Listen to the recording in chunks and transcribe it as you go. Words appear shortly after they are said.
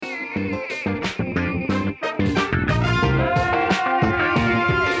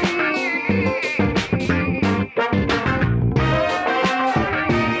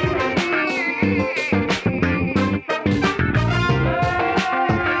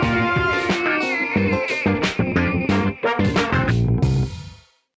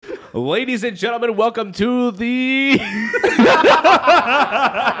Ladies and gentlemen, welcome to the...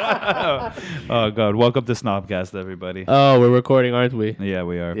 Oh, God. Welcome to Snobcast, everybody. Oh, we're recording, aren't we? Yeah,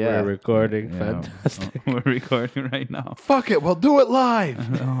 we are. We're recording. Yeah. Fantastic. We're recording right now. Fuck it, we'll do it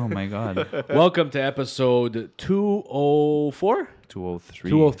live. Oh, my God. Welcome to episode 204? 203.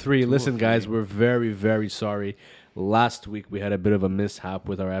 203. Listen, guys, we're very, very sorry. Last week, we had a bit of a mishap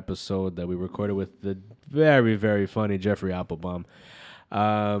with our episode that we recorded with the very, very funny Jeffrey Applebaum.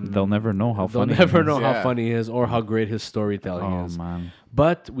 They'll never know how funny They'll never know how funny he is or how great his storytelling is. Oh, man.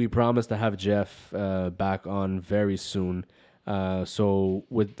 But we promise to have Jeff back on very soon. So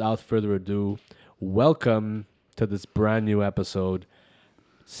without further ado, welcome to this brand new episode.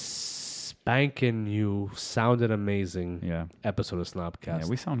 Spanking new, sounded amazing episode of Snobcast. Yeah,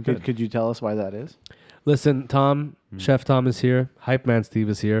 we sound good. Could you tell us why that is? Listen, Tom, Chef Tom is here. Hype Man Steve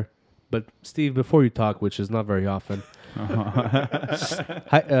is here. But Steve, before you talk, which is not very often...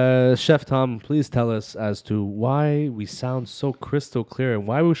 Chef Tom, please tell us as to why we sound so crystal clear and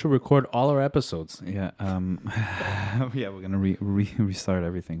why we should record all our episodes. Yeah, we're gonna restart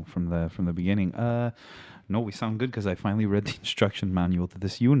everything from the beginning. No, we sound good because I finally read the instruction manual to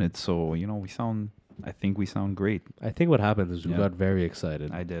this unit, so I think we sound great. I think what happened is we got very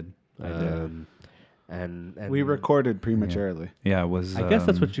excited. I did. And We recorded prematurely. Yeah, it was. I guess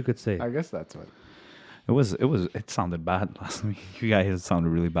that's what you could say. I guess that's what. It sounded bad last week. You guys sounded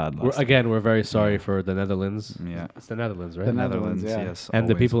really bad last week. Again, we're very sorry for the Netherlands. Yeah. It's the Netherlands, right? The Netherlands, yeah. Yes. And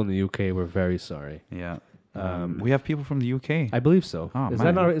the always. people in the UK were very sorry. Yeah. We have people from the UK. I believe so. Oh, is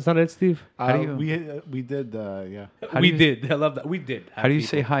man. that not it, Steve? How do you- We did, yeah. We did. I love that. We did. How do you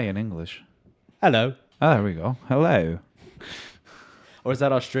say hi in English? Hello? Oh, there we go. Hello. Or is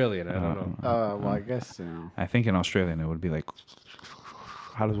that Australian? I don't know. Well, I guess, I think in Australian it would be like,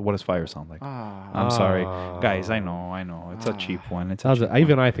 what does fire sound like? I'm sorry, guys. I know. It's a cheap one.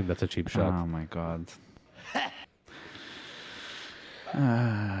 Even I think that's a cheap shot. Oh my God.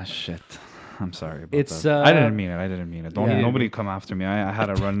 Shit. I'm sorry about It's, that. I didn't mean it. Nobody come after me. I had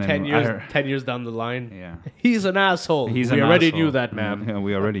to run 10 years down the line. Yeah. He's an asshole. We already knew that, man. Yeah,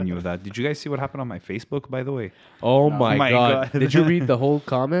 we already knew that. Did you guys see what happened on my Facebook, by the way? Oh my My God. God. Did you read the whole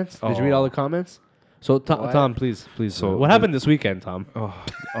comments? Did you read all the comments? So Tom, please. So what happened this weekend, Tom?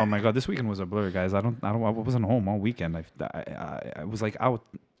 Oh my God, this weekend was a blur, guys. I wasn't home all weekend. I was like out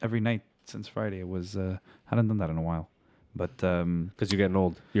every night since Friday. It was hadn't done that in a while. But Because you're getting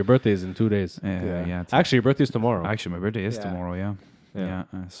old. Your birthday is in 2 days. Yeah. Actually, your birthday is tomorrow. Actually, my birthday is Yeah. tomorrow. Yeah. Yeah.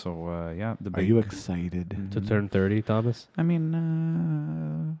 Are you excited? To turn 30, Thomas? I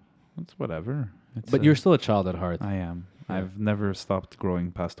mean, it's whatever. But you're still a child at heart. I am. Yeah. I've never stopped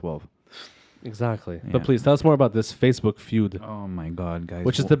growing past 12. Exactly. Yeah. But please tell us more about this Facebook feud, Oh my God, guys!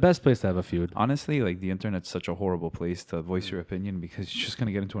 which is the best place to have a feud. Honestly, like the internet's such a horrible place to voice your opinion because you're just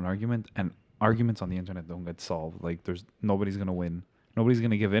gonna get into an argument, and arguments on the internet don't get solved. Like nobody's gonna win, nobody's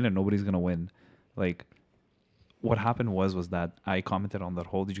gonna give in, and nobody's gonna win. Like what happened was that I commented on that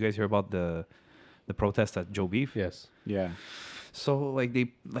whole. Did you guys hear about the protest at Joe Beef? Yes. Yeah. So like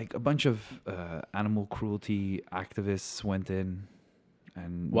a bunch of animal cruelty activists went in.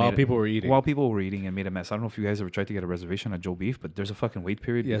 And While people were eating. And made a mess. I don't know if you guys ever tried to get a reservation at Joe Beef, but there's a fucking wait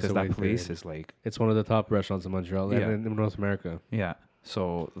period Yes, because a that wait place period. is like... It's one of the top restaurants in Montreal and in North America. Yeah.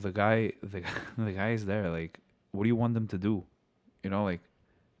 So the guy is there, like, what do you want them to do? You know, like,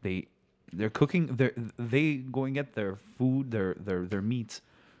 they're cooking, they go and get their food, their meats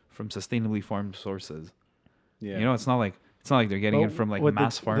from sustainably farmed sources. Yeah. You know, it's not like they're getting it from like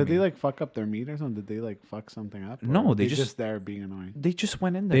mass farming. Did they like fuck up their meat or something? Did they like fuck something up? No, Or they just just there being annoying. They just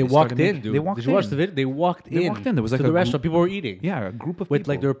went in there. They walked started in, dude. They walked Did you watch in. the video? They walked in. There was like to a the group- restaurant. People were eating. Yeah, a group of With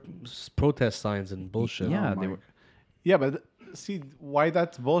people. like their protest signs and bullshit. Yeah, Oh they my were. Yeah, but see why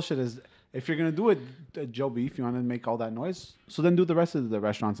that's bullshit is if you're gonna do it at Joe Beef, you want to make all that noise. So then do the rest of the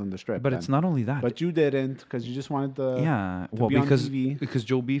restaurants on the strip. But then. it's not only that. But you didn't because you just wanted the well, be on because TV.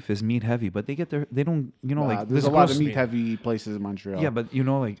 Joe Beef is meat heavy, but they don't, like there's this a lot girl- of meat heavy places in Montreal. Yeah, but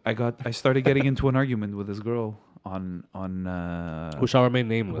like I started getting into an argument with this girl on Who shall remain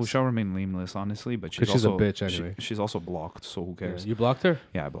nameless. who shall remain nameless, honestly, but she's 'Cause she's a also bitch anyway. she's also blocked, so who Yeah. cares? You blocked her?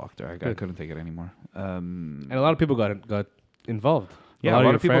 Yeah, I blocked her. I Good. couldn't take it anymore. And a lot of people got involved. Yeah, a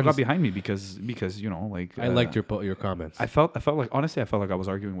lot of people got friends- behind me because you know, like I liked your comments. I felt like honestly, I felt like I was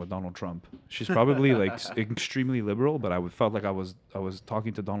arguing with Donald Trump. She's probably like extremely liberal, but felt like I was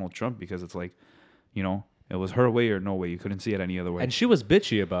talking to Donald Trump because it's like, you know, it was her way or no way. You couldn't see it any other way. And she was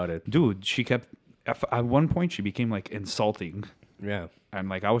bitchy about it. Dude, she kept at one point she became like insulting, Yeah. and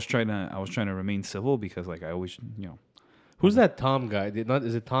like I was trying to remain civil because like I always, you know, Who's that Tom guy?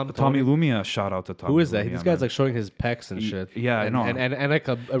 Is it Tom? Tommy Lumia. Shout out to Tommy. Who is that? Lumia, This guy's man. like showing his pecs and shit. Yeah, I and, know. And like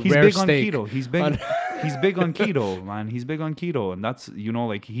a He's rare big steak. on keto. He's big. He's big on keto, man. He's big on keto, and that's, you know,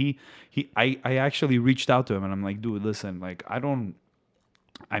 like I actually reached out to him, and I'm like, dude, listen, like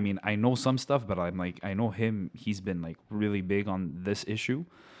I mean, I know some stuff, but I'm like, I know him. He's been like really big on this issue,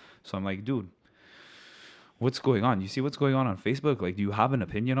 so I'm like, dude, what's going on? You see what's going on Facebook? Like, do you have an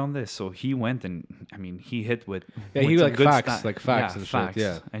opinion on this? So he went and, I mean, he hit with Yeah, he some like good facts and facts. shit.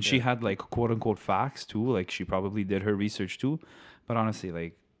 Yeah, And she had like quote unquote facts too. Like she probably did her research too. But honestly,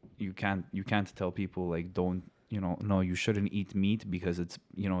 like you can't tell people like don't, you know, no, you shouldn't eat meat because it's,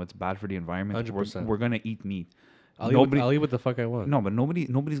 you know, it's bad for the environment. 100%. We're gonna eat meat. I'll eat what the fuck I want. No, but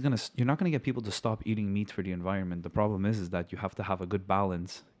nobody's gonna. You're not gonna get people to stop eating meat for the environment. The problem is that you have to have a good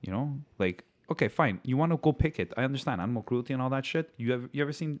balance. You know, like, okay, fine. You want to go pick it. I understand animal cruelty and all that shit. You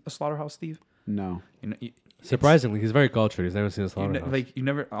ever seen a slaughterhouse, Steve? No. You know, Surprisingly, he's very cultured. He's never seen a slaughterhouse. you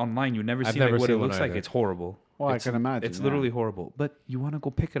never online. You never I've see never like what seen it one looks like. either. It's horrible. Well, I It's- can imagine, It's yeah. literally horrible. But you want to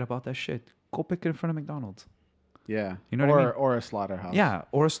go pick it about that shit. Go pick it in front of McDonald's. Yeah. You know what I mean? Or a slaughterhouse. Yeah,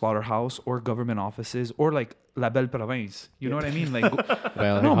 or a slaughterhouse, or government offices, or like La Belle Province. You know what I mean? Like,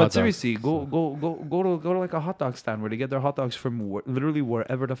 Well, no, hot but dogs. seriously, go to like a hot dog stand where they get their hot dogs from literally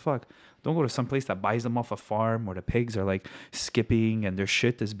wherever the fuck. Don't go to some place that buys them off a farm where the pigs are like skipping and their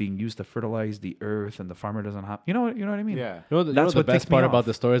shit is being used to fertilize the earth and the farmer doesn't have. You know what I mean? Yeah. The what best ticked me part off. about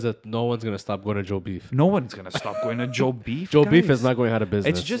the story is that no one's gonna stop going to Joe Beef. No one's gonna stop going to Joe Beef. Joe Beef guys. is not going out of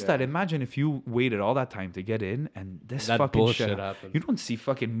business. It's just that imagine if you waited all that time to get in and this That fucking bullshit shit happened. You don't see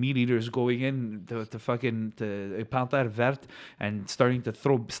fucking meat eaters going in to fucking to Panthère Verte and starting to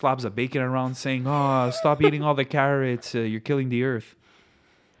throw slabs of bacon around saying, "Oh, stop eating all the carrots. You're killing the earth."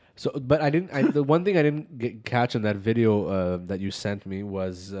 So, but I didn't. The one thing I didn't catch in that video that you sent me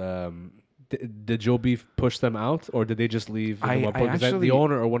was did Joe Beef push them out, or did they just leave? In I the one point? 'Cause actually- the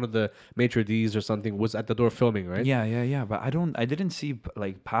owner or one of the maitre d's or something was at the door filming, right? Yeah. But I didn't see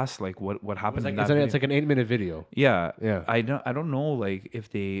like past like what happened. in that It's like video. an 8-minute video. Yeah. Yeah. I don't know like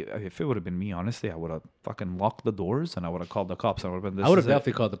if it would have been me, honestly, I would have fucking locked the doors and I would have called the cops. I would have been. I would have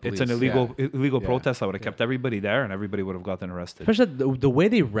definitely called the police. It's an illegal Yeah. protest. I would have kept everybody there and everybody would have gotten arrested. Especially the way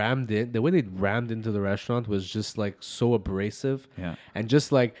they rammed into the restaurant was just like so abrasive. Yeah. And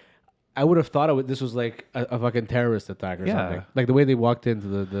just like, I would have thought this was like a fucking terrorist attack or Yeah. something. Like the way they walked into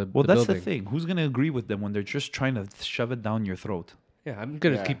the Well, the that's building. the thing. Who's gonna agree with them when they're just trying to shove it down your throat? Yeah, I'm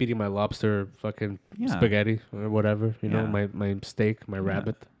gonna Yeah. keep eating my lobster fucking Yeah. spaghetti or whatever. You know, Yeah. my steak, my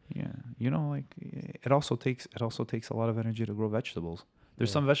rabbit. Yeah, you know, like it also takes a lot of energy to grow vegetables. There's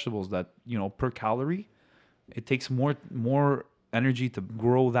Yeah. some vegetables that, you know, per calorie, it takes more energy to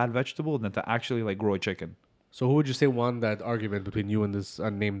grow that vegetable than to actually like grow a chicken. So who would you say won that argument between you and this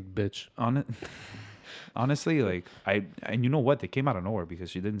unnamed bitch? Honestly, like and you know what? They came out of nowhere because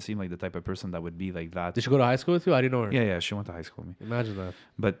she didn't seem like the type of person that would be like that. Did she go to high school with you? I didn't know her. Yeah, she went to high school with me. Imagine that.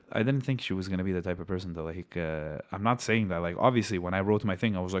 But I didn't think she was gonna be the type of person to like. I'm not saying that like. Obviously, when I wrote my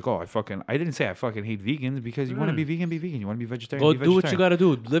thing, I was like, oh, I didn't say I fucking hate vegans because you want to be vegan, be vegan. You want to be vegetarian, Go be do what you vegetarian. gotta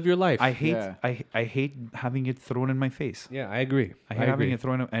do. Live your life. I hate. Yeah. I hate having it thrown in my face. yeah, I agree. I hate having it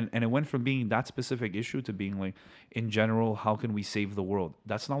thrown in, and it went from being that specific issue to being like, in general, how can we save the world?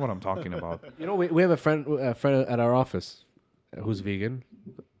 That's not what I'm talking about. You know, we have a friend at our office who's vegan,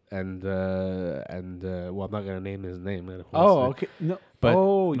 and well, I'm not gonna name his name. Oh, okay. No. But-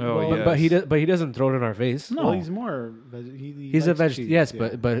 oh, No, well, yeah. but he doesn't throw it in our face. Well, he's more. He's a likes veg. cheese, Yes,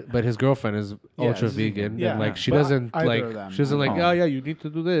 yeah. but his girlfriend is ultra she's vegan, vegan. Yeah. and like she But doesn't either like of them. she doesn't like No. oh yeah you need to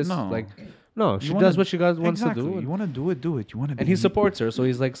do this. No. Like no, she You wanna- does what she wants exactly. to do. You want to do it, do it. You want to, And he supports her, so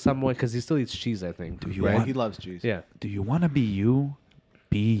he's like somewhat because he still eats cheese. I think. Do you right? want- He loves cheese. Yeah, Do you want to be you?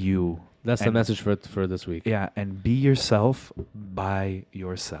 Be you. that's the And- message for this week. Yeah, and be yourself by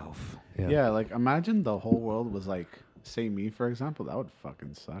yourself. Yeah, like imagine the whole world was like, say me for example. That would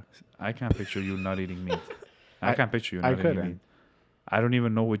fucking suck. I can't picture you not eating meat. I can't picture you I not eating couldn't. meat. I don't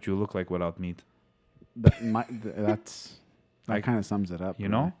even know what you look like without meat. That's that kind of sums it up. You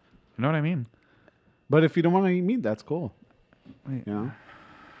know? You know what I mean? But if you don't want to eat meat, that's cool. Wait, You know.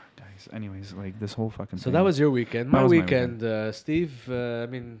 guys. Anyways, like this whole fucking. So thing. that was your weekend. That My was my weekend, Steve. I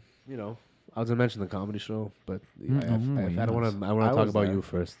mean, you know, I was gonna mention the comedy show, but I don't want to. I want I to talk was about there. you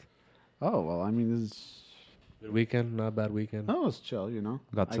first. Oh well, I mean, Good weekend, not bad weekend. Oh, it was chill, you know.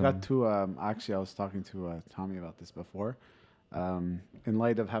 Got I got to actually I was talking to Tommy about this before. In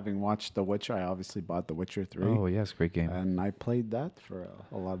light of having watched The Witcher, I obviously bought The Witcher 3. Oh yes, great game. And I played that for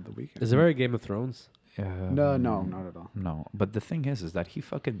a lot of the weekend. Is it very Game of Thrones? No, not at all. No, but the thing is that he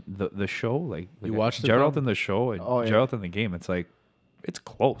fucking the show like You watched it, Geralt Tom? in the show and Oh, yeah. Geralt in the game. It's like it's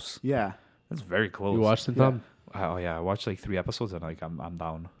close. Yeah, It's very close. You watched it, Yeah. Tom? Oh yeah, I watched like 3 episodes and like I'm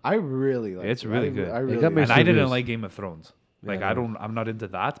down. I really like It's it. really I, good. I It really got And mixed I didn't reviews. like Game of Thrones. Like Yeah, no. I'm not into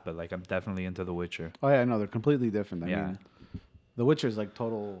that, but like I'm definitely into The Witcher. Oh yeah, no, they're completely different. I Yeah. mean, The Witcher is like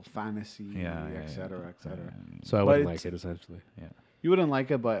total fantasy, Yeah, yeah, et cetera, et cetera. So I But wouldn't it's- like it essentially. Yeah. You wouldn't like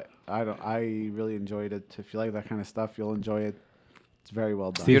it, but I don't. I really enjoyed it. If you like that kind of stuff, you'll enjoy it. It's very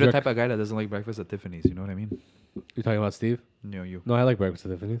well done. You're the rec- type of guy that doesn't like breakfast at Tiffany's. You know what I mean? You talking about Steve? No, you. No, I like Breakfast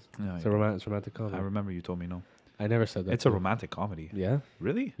at Tiffany's. No, It's you a don't. romantic comedy. I remember you told me no. I never said that. It's a romantic comedy. Yeah.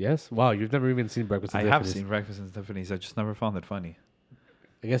 Really? Yes. Wow. You've never even seen Breakfast at I Tiffany's. have seen Breakfast at Tiffany's. I just never found it funny.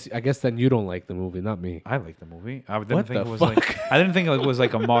 I guess then you don't like the movie, not me. I like the movie. I didn't What think the it was fuck? like. I didn't think it was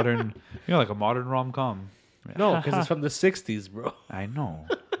like a modern, like a modern rom com. No, because it's from the '60s, bro. I know,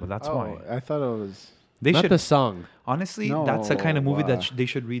 but that's Oh, why I thought it was. they Not should. the song. Honestly, No, that's the kind of movie that uh, they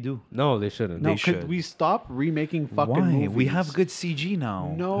should redo. No, they shouldn't. No, They could should. we stop remaking fucking Why? movies? We have good CG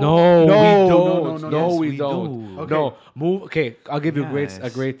now. No, No, we don't. no, No, Yes, we we don't. do. Okay. No, move. Okay, I'll give you a great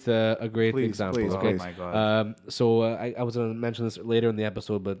Yes. great Please, example. please, okay? please. Oh my God. So I was gonna mention this later in the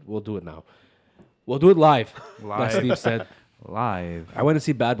episode, but we'll do it now. We'll do it live. Like Live. Steve said. Live. I went to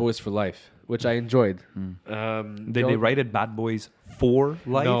see Bad Boys for Life, which I enjoyed. Did they write it Bad Boys for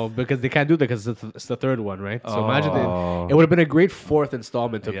Life? No, because they can't do that because it's the third one, right? So imagine Oh. it would have been a great fourth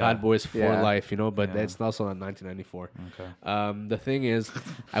installment of Yeah. Bad Boys for Yeah. Life, you know. But Yeah. it's also in 1994. Okay. The thing is,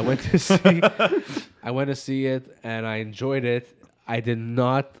 I went to see, it and I enjoyed it. I did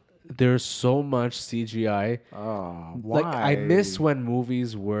not. There's so much CGI. Oh, why? Like I miss when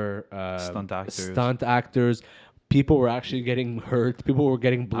movies were Stunt actors. Stunt actors. People were actually getting hurt. People were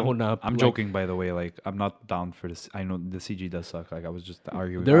getting blown up. I'm Like, joking, by the way. Like, I'm not down for this. I know the CG does suck. Like, I was just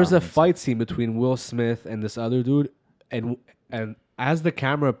arguing. There's a arguments. fight scene between Will Smith and this other dude, and as the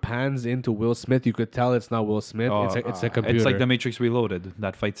camera pans into Will Smith, you could tell it's not Will Smith. Oh, It's a computer. It's like The Matrix Reloaded,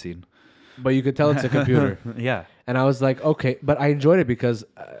 that fight scene. but you could tell it's a computer. Yeah. And I was like, okay, but I enjoyed it because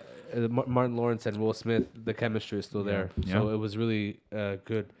Martin Lawrence and Will Smith, the chemistry is still there. Yeah. So it was really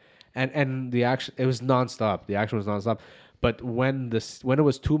good. And the action, it was nonstop. The action was nonstop. But when it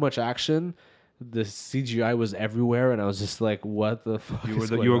was too much action, the CGI was everywhere, and I was just like, what the fuck? You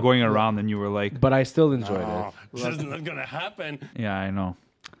is were you were on? going around and you were like, But I still enjoyed it. This isn't gonna happen. yeah, I know.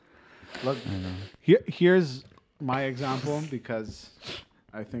 Look, here's my example because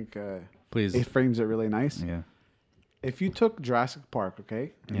I think Please. it frames it really nice. Yeah. If you took Jurassic Park,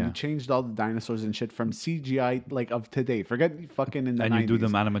 okay, and Yeah. you changed all the dinosaurs and shit from CGI like of today, forget fucking in the And 90s. you do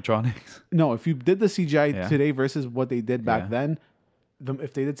them animatronics. No, if you did the CGI Yeah. today versus what they did back Yeah. then,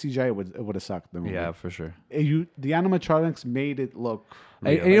 if they did CGI, it would have sucked. The movie. Yeah, for sure. The animatronics made it look.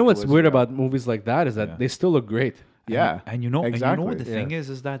 And real, you know like what's it was weird real. about movies like that is that Yeah. they still look great. Yeah, And you know exactly. what the Yeah. thing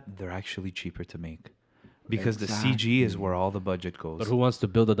is that they're actually cheaper to make. Because the CG Exactly. is where all the budget goes. But who wants to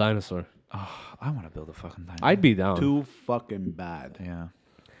build a dinosaur? I want to build a fucking dinosaur. I'd be down. too fucking bad. Yeah.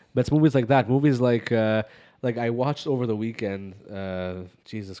 But it's movies like that. Movies like I watched over the weekend.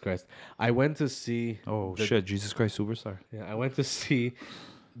 Jesus Christ! I went to see. Oh the- shit! Jesus Christ Superstar. Yeah, I went to see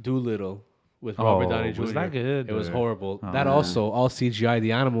Doolittle with Robert Downey Jr. was that good, It was or- horrible. Oh, That man. also all CGI.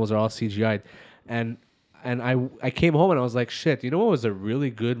 The animals are all CGI'd, and I came home and I was like, shit. You know what was a really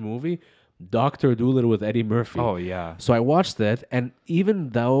good movie? Doctor Doolittle with Eddie Murphy. Oh yeah. So I watched that, and even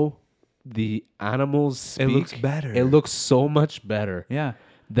though the animals speak, It looks better. It looks so much better Yeah.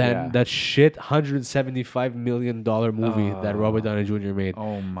 than Yeah. that shit $175 million movie that Robert Downey Jr. made.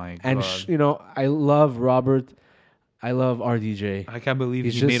 Oh my god. And I love Robert. I love RDJ. I can't believe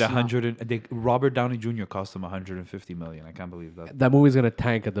He's he made just- 100. Robert Downey Jr. cost him 150 million. I can't believe that. That movie's gonna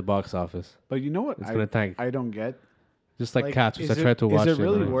tank at the box office, But you know what? It's gonna tank. I don't get. just like Cats, which I is tried to watch. Is it the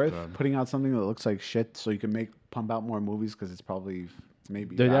other really night. worth God. putting out something that looks like shit so you can pump out more movies because it's probably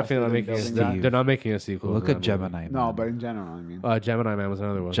maybe They're faster definitely not than making. building A, that? they're not making a sequel. Look to at that movie. Gemini. No, Man. but in general, I mean, Gemini Man was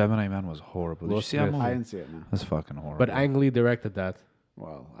another one. Gemini Man was horrible. Did Will you see that Smith. movie? I didn't see it now. That's fucking horrible. But Ang Lee directed that,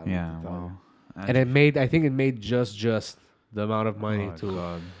 Well, I don't know yeah, what to tell well, and it made. I think it made just the amount of money oh, to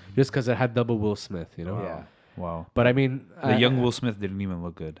God. just because it had double Will Smith. You know. you. Yeah. Wow. But I mean, The young Will Smith didn't even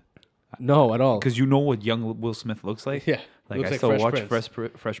look good. No, at all. Because you know what young Will Smith looks like. Yeah, Like looks I like still Fresh watch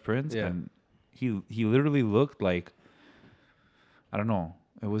Prince. Fresh Prince, Yeah. and he literally looked like, I don't know.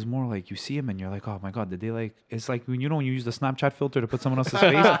 It was more like you see him and you're like, oh my god, did they like? It's like when you use the Snapchat filter to put someone else's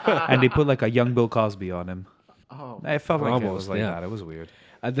face, and they put like a young Bill Cosby on him. Oh, I felt like it Almost, was like yeah. that. It was weird.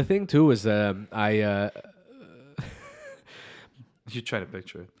 The thing too is I You try to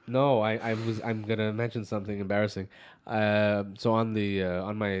picture it. no I'm gonna mention something embarrassing. So on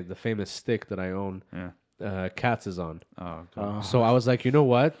the famous stick that I own, Yeah. Cats is on. Oh, God. So I was like, you know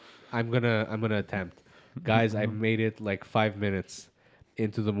what? I'm gonna attempt. Guys, I made it like 5 minutes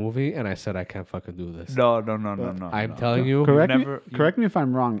into the movie, and I said I can't fucking do this. No. I'm telling you, Correct me if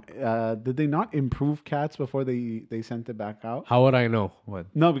I'm wrong. Did they not improve Cats before they sent it back out? how would I know? What?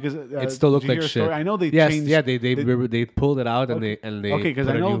 No, because It still looked did you like hear a shit. story? I know they yes, changed. yeah, they pulled it out and they Okay, because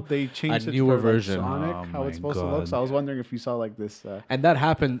put I a know new- they changed a it newer for version. like Sonic, Oh how it's my supposed to look. God. So I was wondering if you saw like this. And that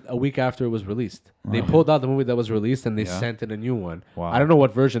happened a week after it was released. They pulled out the movie that was released and they Yeah. sent in a new one. Wow. I don't know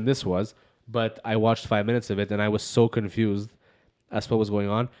what version this was, but I watched 5 minutes of it and I was so confused as to what was going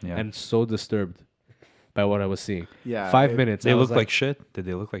on Yeah. and so disturbed by what I was seeing. Yeah, 5 it- minutes. They I was look like shit. Did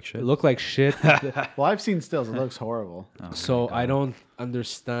they look like shit? it looked like shit. Well, I've seen stills. It looks horrible. So I don't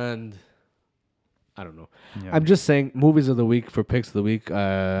understand. I don't know. Yeah. I'm just saying, movies of the week for picks of the week.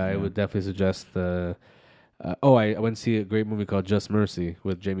 I would definitely suggest. I went to see a great movie called Just Mercy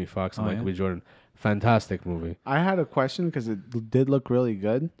with Jamie Foxx and Oh, Michael yeah? B. Jordan. Fantastic movie. I had a question because it did look really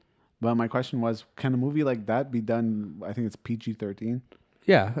good, but my question was, can a movie like that be done? I think it's PG-13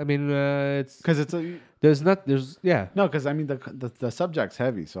 Yeah, I mean, it's because yeah. no, because I mean the subject's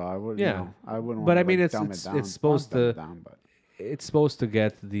heavy, so I would Yeah. I wouldn't. But wanna, I mean, like, it's- dumb it's- it down. it's supposed Not dumb to- it down, but It's supposed to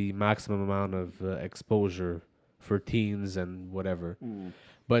get the maximum amount of exposure for teens and whatever,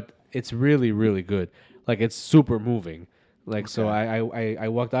 but it's really, really good. Like it's super moving. Like so, I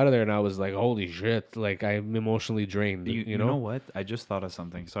walked out of there and I was like, holy shit! Like I'm emotionally drained. You know what? I just thought of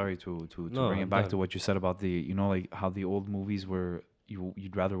something. Sorry to No, bring I'm it back done. to what you said about the like how the old movies were.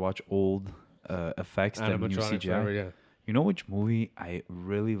 You'd rather watch old effects than new Animatronics, CGI. whatever, yeah. You know which movie I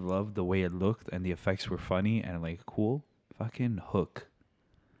really loved the way it looked and the effects were funny and like cool? Fucking Hook.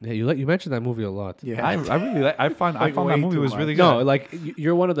 Yeah, you mentioned that movie a lot. yeah, I really like. I found Like, that way movie too was much. really good. No, like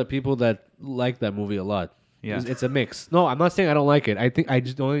you're one of the people that like that movie a lot. Yeah. It's a mix. No, I'm not saying I don't like it. I think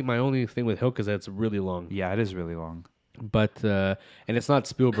my only thing with Hook is that it's really long. Yeah, it is really long. But and it's not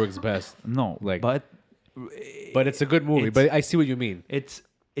Spielberg's best. No, Like- but But it's a good movie. It's- But I see what you mean. it's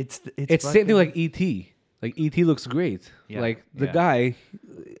It's same thing like E.T. Like E.T. looks great. Yeah, Like the yeah. guy,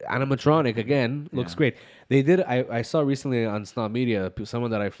 animatronic again, looks Yeah. great. They did. I saw recently on Snob Media someone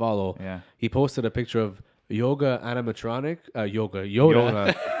that I follow. Yeah. He posted a picture of yoga animatronic.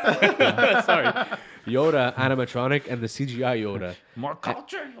 Yoda. Sorry, Yoda animatronic and the CGI Yoda. More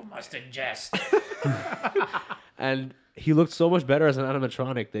culture you must ingest. And he looked so much better as an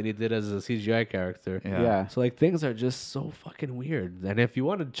animatronic than he did as a CGI character. yeah. So like things are just so fucking weird. And if you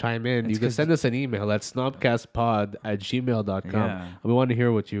want to chime in, you It's can 'cause- send us an email at snobcastpod@gmail.com. Yeah. And we want to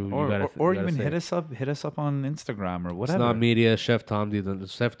hear what you gotta Or you gotta even say. hit us up on Instagram or whatever. Snob Media, Chef Thomas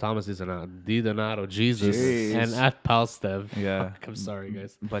Di Donato, Jesus, Jeez. and at Palstev. Yeah. Fuck, I'm sorry,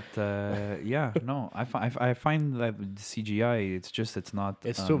 guys. But yeah, no, I find that the CGI, it's not.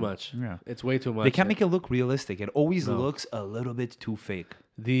 It's too much. Yeah, It's way too much. they can't make it look realistic. It always No. looks a little bit too fake.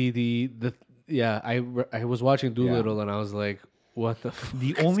 I was watching Doolittle and I was like, what the fuck?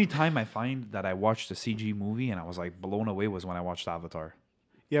 The only time I find that I watched a CG movie and I was like blown away was when I watched Avatar.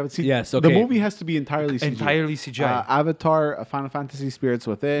 Yeah, but see, Yes, the okay. movie has to be entirely CGI. Entirely CGI. Avatar, Final Fantasy Spirits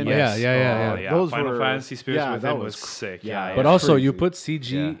Within. Yeah, yeah. Oh, yeah. Those Final were- Fantasy Spirits yeah, Within that was was sick. yeah, Yeah, But yeah. also, you Crazy. put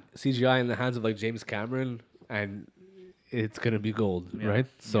Yeah. CGI in the hands of like James Cameron, and it's gonna be gold, right?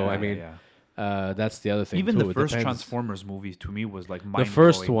 So Yeah, I yeah, mean, yeah. that's the other thing. Even too. the It first depends. Transformers movie to me was like the mind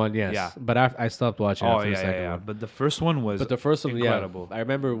first one, yes, Yeah. but I stopped watching Oh after yeah, the second yeah. one. But the first one was. But the first one, incredible. yeah, I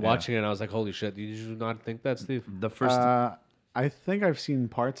remember watching it. and I was like, "Holy shit!" Did you not think that, Steve? The first. I think I've seen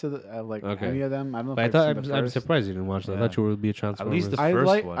parts of like Okay. any of them. I don't know. But I if thought I've seen the I'm first. surprised you didn't watch that. I Yeah. thought you would be a Transformers. the I first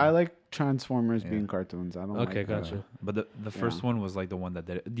like one. I like Transformers being cartoons. I don't. Okay, like, gotcha. But the first one was like the one that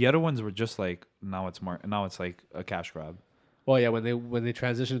did it. The other ones were just like now it's like a cash grab. Oh yeah, when they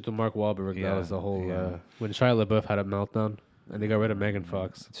transitioned to Mark Wahlberg, that Yeah, was the whole yeah. when Shia LaBeouf had a meltdown and they got rid of Megan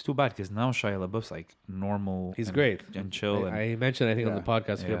Fox. It's too bad because now Shia LaBeouf's like normal. He's and, great. and chill. and I mentioned I think on the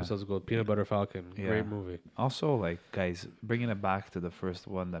podcast a few Yeah. episodes ago, Peanut Butter Falcon, Yeah. great movie. also like guys, bringing it back to the first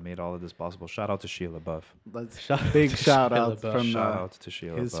one that made all of this possible. Shout out to Shia LaBeouf. Let's Shout big out to shout Shia out LaBeouf. from Shout out to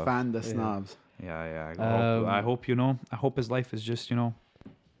Shia his LaBeouf. fan, the Snobs. Yeah. Um, I hope I hope his life is just you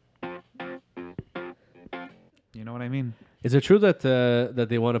know what I mean. Is it true that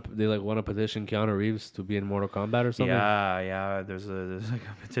they want to petition Keanu Reeves to be in Mortal Kombat or something? Yeah. There's like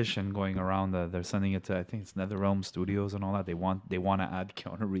a petition going around that they're sending it to I think it's NetherRealm Studios and all that. They want to add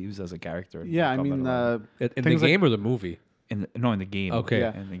Keanu Reeves as a character. in Yeah, I Mortal mean, Kombat 11. In the Things like- game or the movie? in the game. Okay.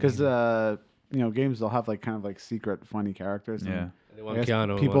 yeah, in the because game. games, they'll have like kind of like secret funny characters. Yeah. They I want guess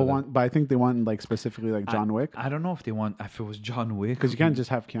Keanu. people want, but I think they want like specifically like John Wick, I don't know if they want if it was John Wick because you can't just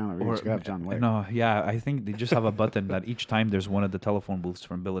have Keanu Reeves. You gotta have John Wick. No, yeah, I think they just have a button that each time there's one of the telephone booths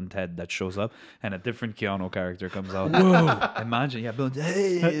from Bill and Ted that shows up, and a different Keanu character comes out. Whoa! Imagine, yeah, Bill and Ted,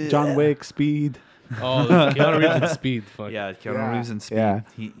 hey, John Wick, Speed. Oh, Keanu Reeves in Speed. Fuck. Yeah, Keanu Yeah, Reeves in Speed. yeah.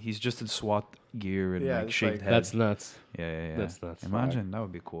 He's just in SWAT gear and Yeah, like it's shaved like- head. That's nuts. yeah. that's nuts. Imagine that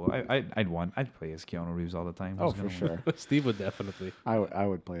would be cool. I'd play as Keanu Reeves all the time. Oh, Who's for gonna win? sure. Steve would definitely. I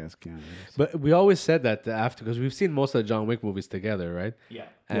would play as Keanu Reeves. But we always said that after, because we've seen most of the John Wick movies together, right? Yeah.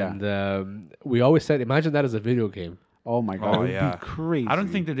 And we always said, imagine that as a video game. Oh my god, it would yeah. be crazy. I don't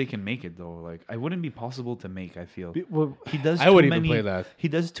think that they can make it though. Like, it wouldn't be possible to make. I feel Well, he does. I would too even many, play that. He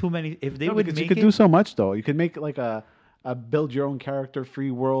does too many. If they no, would because make you could it, do so much though. You could make like a build your own character free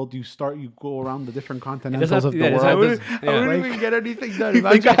world. You go around the different continentals have- of the yeah, it world. doesn't- I wouldn't, Yeah. I wouldn't Like- even get anything done. You think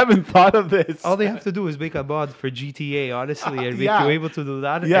I Imagine- haven't thought of this? all they have to do is make a mod for GTA, honestly, and make Yeah. you able to do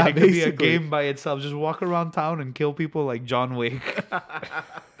that. Yeah, and it could be a basically. game by itself. Just walk around town and kill people like John Wick.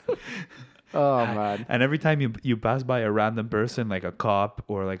 Oh man. And every time you pass by a random person, like a cop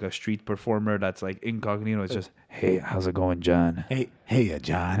or like a street performer that's like incognito, it's just, hey, how's it going, John? Hey,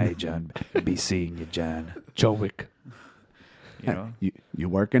 John. Hey, John. Be seeing you, John. John Wick. You know? You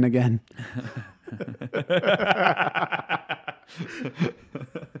working again?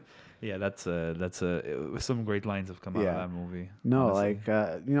 Yeah, that's some great lines have come out Yeah. of that movie. No, honestly.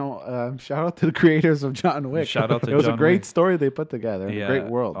 like shout out to the creators of John Wick. Shout out to it was John a great Wick. story they put together. A great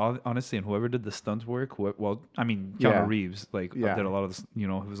world. Honestly, and whoever did the stunt work, Keanu Yeah. Reeves, like Yeah. did a lot of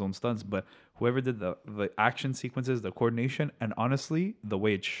his own stunts, but whoever did the action sequences, the coordination, and honestly, the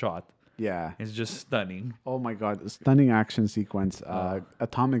way it's shot Yeah. is just stunning. Oh my god, stunning action sequence.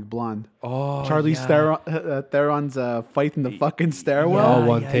 Atomic Blonde. Oh, Charlie Theron's fight in the fucking stairwell. All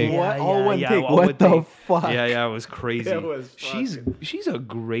one take. What? All one take. all What one the take. fuck? Yeah, it was crazy. It was she's a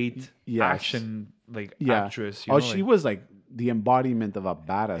great Yes. action Yeah. actress. She was like the embodiment of a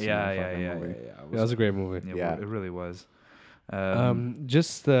badass. Yeah, in the fucking yeah. movie. That was a great movie. Yeah, Yeah. it really was.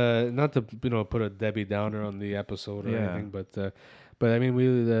 Just not to put a Debbie Downer on the episode or Yeah. anything, but I mean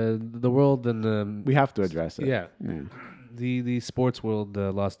the world and We have to address it. yeah, Yeah. the sports world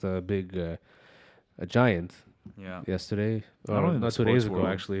lost a big a giant Yeah. yesterday. Not Or only the not 2 days sports ago,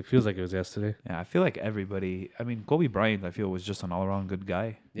 world. actually. It feels like it was yesterday. Yeah, I feel like everybody. I mean, Kobe Bryant, I feel, was just an all-around good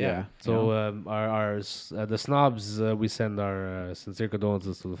guy. Yeah. So the snobs, we send our sincere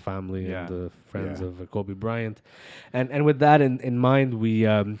condolences to the family Yeah. and the friends Yeah. of Kobe Bryant, and with that in mind, we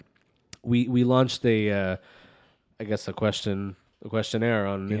launched a questionnaire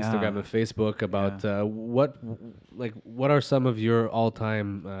on Yeah. Instagram and Facebook about what are some of your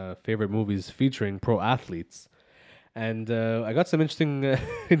all-time favorite movies featuring pro athletes, and I got some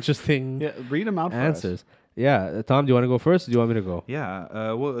interesting Yeah. Read them out for us. answers. Yeah, Tom, do you want to go first? Or do you want me to go?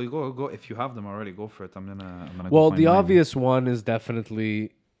 Yeah. Well, go if you have them already. Go for it. I'm gonna. Well, go find the mine. obvious one is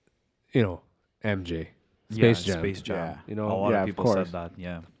definitely, MJ, Space Jam. Space Jam. Yeah. You know, a lot yeah, of of people course. said that.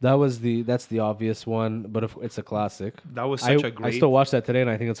 Yeah, That's the obvious one, but it's a classic. that was such a I great. still watch that today, and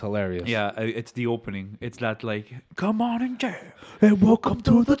I think it's hilarious. Yeah, it's the opening. It's that like, come on and jam. And welcome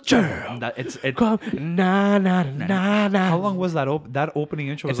to the jam. That it. Come, na na na na. How long was that? That opening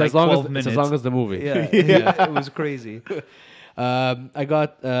intro was It's like as long 12 as minutes. it's as long as the movie. Yeah, it was crazy. I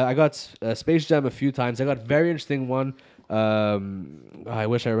got Space Jam a few times. I got very interesting one. I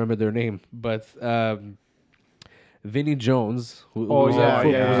wish I remembered their name, but Vinnie Jones, who was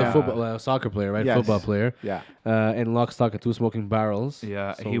a football soccer player, right? Yes. Football player. Yeah. In Lock, Stock, and Two Smoking Barrels.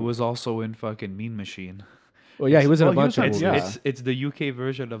 Yeah, So- he was also in fucking Mean Machine. Well, yeah, he was in a Well, he bunch was of in- movies. yeah. It's the UK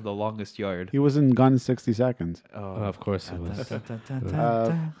version of The Longest Yard. He was in Gone in 60 Seconds. Oh, of course he was.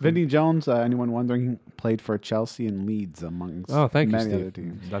 Vinnie Jones, anyone wondering, played for Chelsea and Leeds amongst Oh, thank you, many Steve. other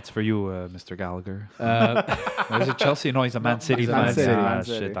teams. That's for you, Mr. Gallagher. Uh, Is it Chelsea? No, he's a Man City he's fan. Man City, Ah, Man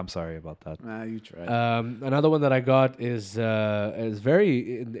City. shit, I'm sorry about that. You tried. Another one that I got is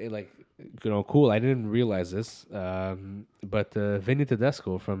very cool. I didn't realize this, but Vinny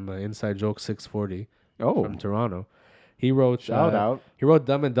Tedesco from Inside Joke 640 from Toronto. He wrote Shout out. He wrote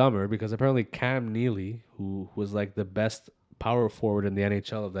Dumb and Dumber because apparently Cam Neely, who was like the best power forward in the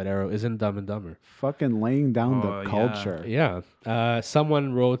NHL of that era, is in Dumb and Dumber. Fucking laying down Oh, the yeah. culture. Yeah.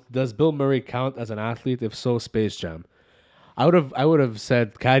 Someone wrote, "Does Bill Murray count as an athlete? If so, Space Jam." I would have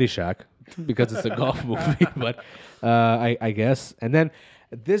said Caddyshack because it's a golf movie, but I guess. And then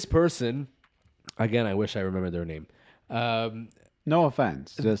this person, again, I wish I remembered their name. No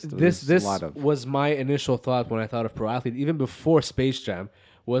offense. Just This there's a lot of was my initial thought when I thought of pro athlete, even before Space Jam,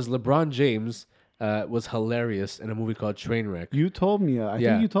 was LeBron James was hilarious in a movie called Trainwreck. You told me. I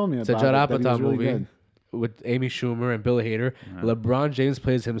think you told me It's a about Judd it, that he Apatow was really movie good. with Amy Schumer and Bill Hader. LeBron James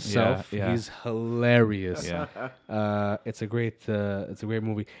plays himself. Yeah. He's hilarious. Yeah. It's a great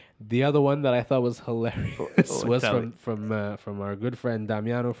movie. The other one that I thought was hilarious was from our good friend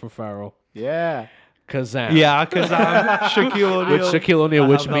Damiano Fufaro, Yeah. Kazam. Yeah, because Shaquille O'Neal. With Shaquille O'Neal, I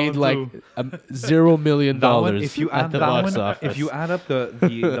which have that made one like too. $0 million That one, if you at add the that box one, office. if you add up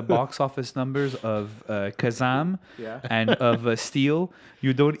the box office numbers of Kazam Yeah. and of Steel,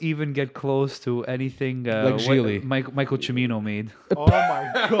 you don't even get close to anything Like what Gigli. Michael Cimino made. Oh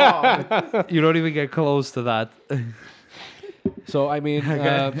my god. You don't even get close to that. So I mean,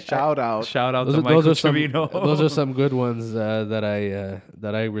 Shout out. Shout out those, to are, Michael those are some Cimino. those are some good ones that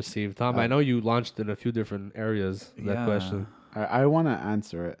I received. Tom, I know you launched in a few different areas. That Yeah. question. I want to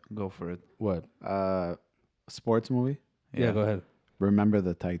answer it. Go for it. What? Sports movie. Yeah, go ahead. Remember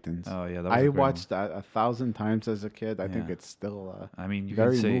the Titans. Oh yeah, that was a I great watched that 1,000 times as a kid. I think Yeah. it's still one. I mean, you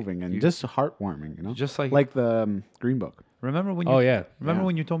very can say, moving and you- just heartwarming. You know, just like the Green Book. remember when you Oh yeah. remember Yeah.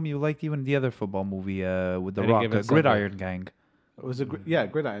 when you told me you liked even the other football movie with the I didn't Rock, give it Gridiron Gang. It was a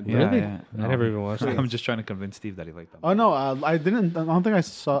Gridiron. Yeah, Really? yeah. I never even watched it. I'm just trying to convince Steve that he liked that. Oh no, I didn't. I don't think I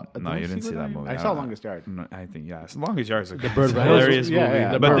saw. No, you didn't see that movie. I saw Longest Yard. No, I think as long as yours. The Burt Reynolds hilarious yeah, movie.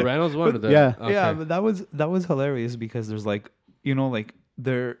 yeah. The But Burt the- Reynolds one. Or the, Yeah. okay. Yeah, but that was hilarious because there's like like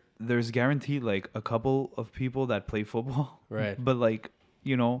there's guaranteed like a couple of people that play football, Right. But like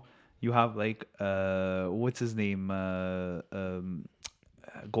you have like what's his name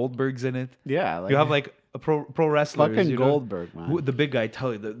Goldberg's in it. Yeah, You have like a pro wrestlers. fucking you know? Goldberg, man. The big guy,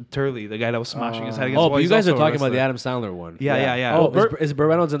 Turley, the guy that was smashing his head against. Oh, the but wall, you he's guys are also a talking about the wrestler. Adam Sandler one. Yeah. Oh, Burt- is Burt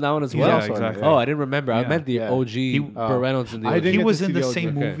Reynolds in that one as well? Yeah, also in it, exactly. yeah. Oh, I didn't remember. I Yeah. meant the Yeah. OG Burt Reynolds in the I OG. didn't He get was to in see the the OG. same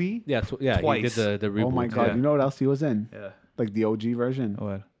Okay. movie. Yeah, he Twice. did the reboot. Oh my god, Yeah. you know what else he was in? Yeah. Like the OG version.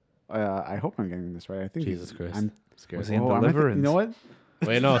 What? I hope I'm getting this right. I think Jesus Christ. I'm Scared. Was he in I meant to- Deliverance? you know what?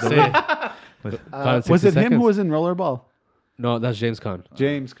 Wait, no, say it. Caught in Was 60 it him seconds? who was in Rollerball? No, that's James Caan.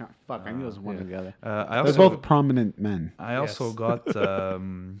 James. Fuck, I knew it was one or the other. I They're also both prominent men. I also Yes.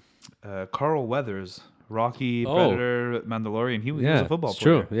 got Carl Weathers, Rocky, Oh. Predator, Mandalorian. He was Yeah, a football it's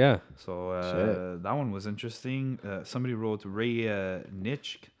player. true. Yeah. So Shit. that one was interesting. Somebody wrote Ray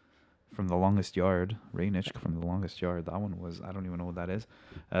Nitschke from The Longest Yard. Ray Nitschke from The Longest Yard. That one was, I don't even know what that is.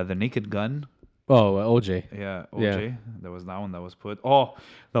 The Naked Gun. Oh, OJ. Yeah, OJ. Yeah. There was that one that was put. Oh,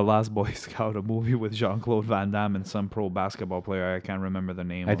 The Last Boy Scout, a movie with Jean-Claude Van Damme and some pro basketball player. I can't remember the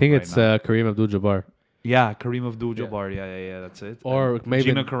name. I think right it's now. Kareem Abdul-Jabbar. Yeah, Kareem Abdul-Jabbar. Yeah, that's it. Or And maybe-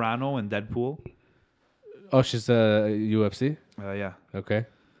 Gina Carano and Deadpool. Oh, she's UFC. Yeah. Okay.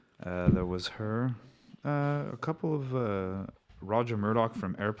 There was her. A couple of Roger Murdoch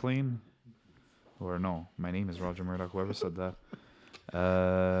from Airplane. Or no, my name is Roger Murdoch. Whoever said that.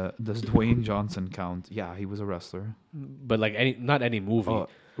 Does Dwayne Johnson count? Yeah, he was a wrestler. But like not any movie.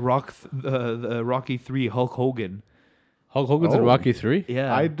 The Rocky 3, Hulk Hogan. Hulk Hogan's in Oh. Rocky 3?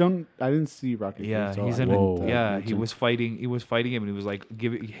 Yeah. I didn't see Rocky. Yeah, so he's I in. wouldn't, Yeah, he mention. was fighting. He was fighting him, and he was like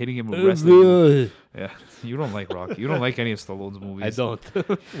hitting him with wrestling. Yeah, you don't like Rocky. You don't like any of Stallone's movies. I don't.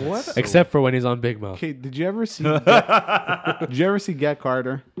 What? So- Except for when he's on Big Mouth. Okay, did you ever see? Did you ever see Get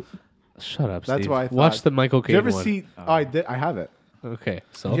Carter? Shut up, That's Steve. what I thought. Watch the Michael Did Caine you ever one. see? Oh, I did. I have it. Okay,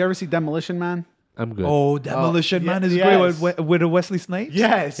 so Did you ever see Demolition Man? I'm good. Oh, Demolition yeah, Man is yes. great with a Wesley Snipes.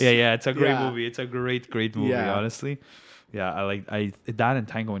 Yes. Yeah, it's a great Yeah. movie. It's a great movie. Yeah. Honestly, yeah, I that and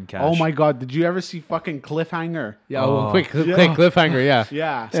Tango and Cash. Oh my God! Did you ever see fucking Cliffhanger? yeah, Oh. quick cliffhanger, yeah.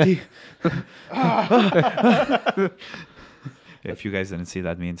 Yeah. If you guys didn't see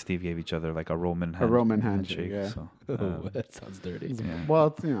that, me and Steve gave each other like a Roman handshake. yeah. So, Oh, that sounds dirty. yeah. Well,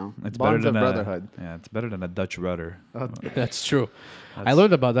 it's It's bonds better than of brotherhood. it's better than a Dutch rudder. That's true. I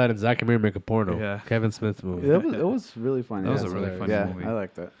learned about that in Zack and Miri Make a Porno. Yeah. Kevin Smith movie. It was really funny. That was Yeah, a really so- funny yeah, movie. I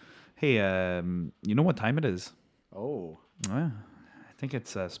liked it. Hey, you know what time it is? Oh, I think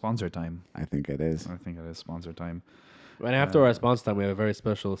it's sponsor time. I think it is. I think it is sponsor time. And after our sponsor time, we have a very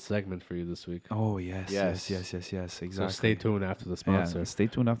special segment for you this week. Oh yes, Yes. exactly. So stay tuned after the sponsor. Yeah, stay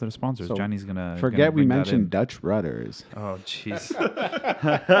tuned after the sponsors. So, Johnny's gonna Forget we bring that mentioned in. Dutch rudders. Oh jeez.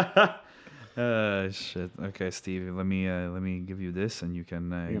 Shit. Okay, Steve. Let me give you this, and you can.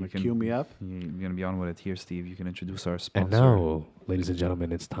 You're you gonna can cue me up. You're gonna be on with it here, Steve. You can introduce our sponsor. And now, ladies and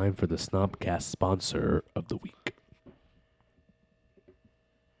gentlemen, it's time for the Snobcast sponsor of the week.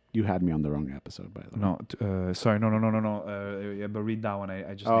 You had me on the wrong episode, by the way. No, sorry, no. Yeah, but read that one.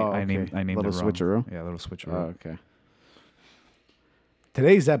 I just Oh, I named okay. it Little wrong. switcheroo? Yeah, little switcheroo. Oh, okay.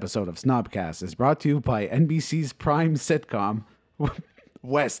 Today's episode of Snobcast is brought to you by NBC's prime sitcom,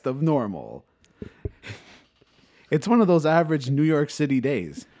 West of Normal. It's one of those average New York City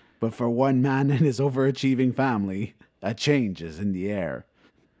days. But for one man and his overachieving family, a change is in the air.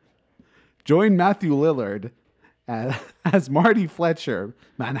 Join Matthew Lillard as Marty Fletcher,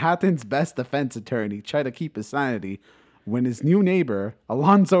 Manhattan's best defense attorney, try to keep his sanity when his new neighbor,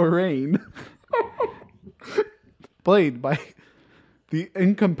 Alonzo Rain, played by the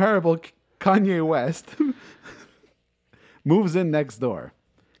incomparable Kanye West, moves in next door.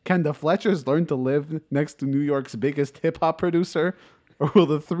 Can the Fletchers learn to live next to New York's biggest hip-hop producer? Or will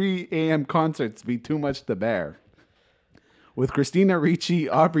the 3 a.m. concerts be too much to bear? With Christina Ricci,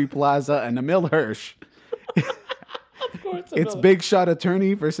 Aubrey Plaza, and Emil Hirsch, it's Big Shot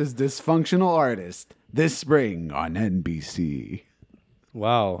Attorney versus Dysfunctional Artist this spring on NBC.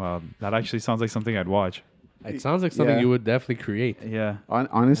 Wow. That actually sounds like something I'd watch. It sounds like something Yeah. you would definitely create. Yeah.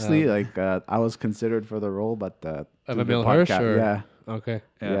 Honestly, I was considered for the role, but Of through the Emil Hirsch? podcast- Or? yeah, Okay.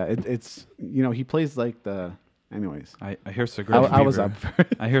 yeah. It's he plays like the. Anyways, I hear Sigourney Weaver. I was up for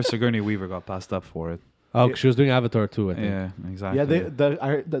it. I hear Sigourney Weaver got passed up for it. Oh, she was doing Avatar too, I think. Yeah, exactly.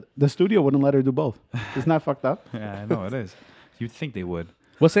 Yeah, the studio wouldn't let her do both. Isn't that fucked up? Yeah, I know it is. You'd think they would.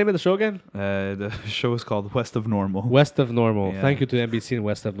 What's the name of the show again? The show is called West of Normal. West of Normal. Yeah. Thank you to NBC and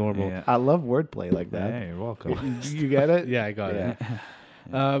West of Normal. Yeah. I love wordplay like that. Hey, you're welcome. You get it? Yeah, I got Yeah.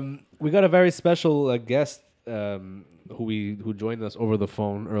 it. We got a very special guest who joined us over the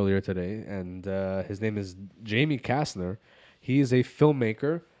phone earlier today, and his name is Jamie Kastner. He is a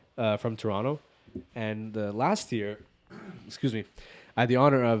filmmaker from Toronto, and last year, excuse me, I had the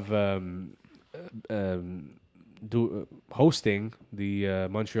honor of hosting the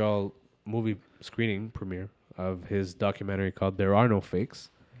Montreal movie screening premiere of his documentary called "There Are No Fakes,"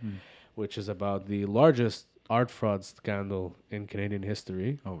 which is about the largest art fraud scandal in Canadian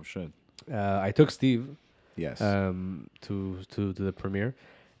history. Oh shit. I took Steve Yes. to the premiere,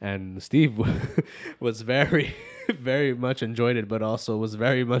 and Steve was very very much enjoyed it, but also was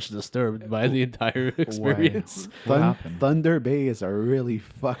very much disturbed by the entire experience. What happened? Thunder Bay is a really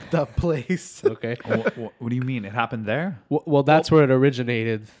fucked up place. Okay. What do you mean? It happened there? Well, that's where it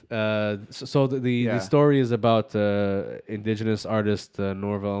originated. So the Yeah. story is about Indigenous artist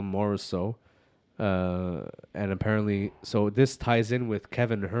Norval Morrisseau. And apparently, so this ties in with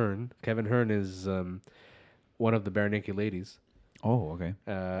Kevin Hearn. Kevin Hearn is one of the Bare Naked Ladies. Oh, okay.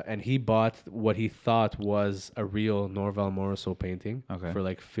 And he bought what he thought was a real Norval Morrisseau painting for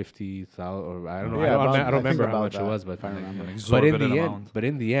like 50,000, or I don't know. Yeah, I don't I think remember how about much it that, was, but if I remember.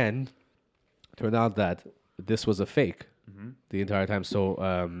 in the end, turned out that this was a fake the entire time. So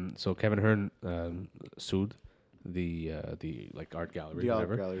Kevin Hearn sued the like art gallery, The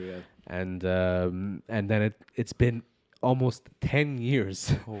whatever. art gallery, yeah. And then it's been almost 10 years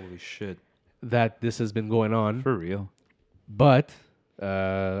Holy shit. that this has been going on. For real. But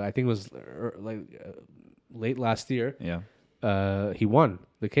I think it was late last year. Yeah. He won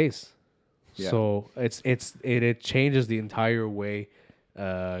the case. Yeah. So it changes the entire way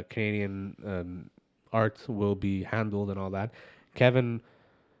Canadian art will be handled and all that. Kevin,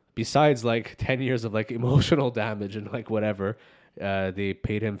 besides like 10 years of like emotional damage and like whatever, they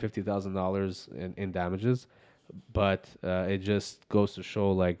paid him $50,000 in damages. But it just goes to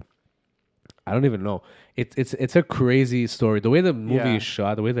show, like, I don't even know. It's a crazy story. The way the movie is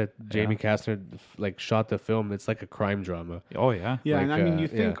shot, the way that Jamie Kastner like shot the film, it's like a crime drama. Oh, yeah. Yeah, Like, and I mean, you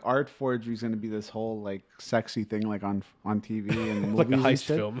yeah. think art forgery is going to be this whole like sexy thing, like on TV and Like a movies and heist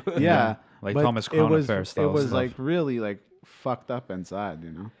shit. film. Yeah, Like but Thomas it Crown was Affair style It was stuff. like really like fucked up and sad,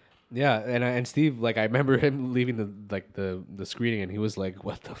 you know. Yeah, and Steve, like, I remember him leaving the screening, and he was like,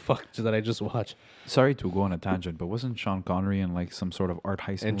 "What the fuck did I just watch?" Sorry to go on a tangent, but wasn't Sean Connery in like some sort of art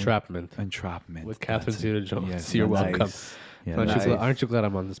heist movie? Entrapment. With Catherine That's it. Zeta-Jones. Yes, You're that's it. welcome. Yeah, Aren't you glad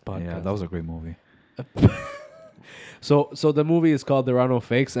I'm on this podcast? yeah, that was a great movie. So the movie is called There Are No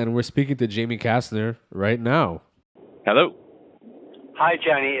Fakes, and we're speaking to Jamie Kastner right now. Hello. Hi,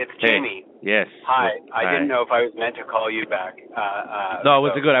 Johnny. It's Jamie. Yes. Hi. I Hi. didn't know if I was meant to call you back. No, it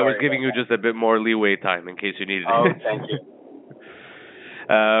was so good. I was sorry giving you about just a bit more leeway time in case you needed that. Oh, it. thank you.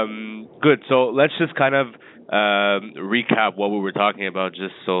 Good. So let's just kind of recap what we were talking about,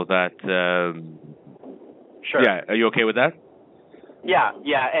 just so that. Sure. Yeah. Are you okay with that? Yeah.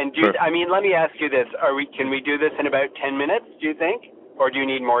 And Perfect. I mean, let me ask you this: Can we do this in about 10 minutes? Do you think, or do you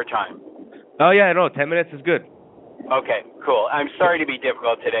need more time? Oh yeah. No, 10 minutes is good. Okay, cool. I'm sorry to be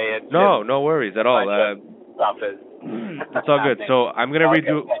difficult today. It's No worries at all. stuff is. It's all good. So I'm gonna Okay,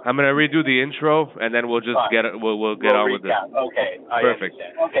 redo. thanks. I'm gonna redo the intro, and then we'll just Fine. get it. We'll get on with it. recap. Okay, I Perfect.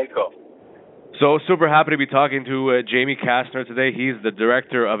 understand. Okay, cool. So super happy to be talking to Jamie Kastner today. He's the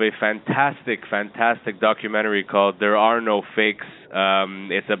director of a fantastic documentary called "There Are No Fakes."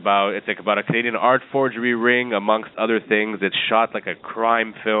 It's about a Canadian art forgery ring, amongst other things. It's shot like a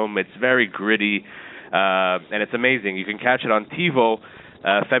crime film. It's very gritty, and it's amazing. You can catch it on TiVo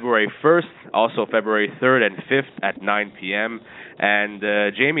February 1st, also February 3rd and 5th at 9 p.m. And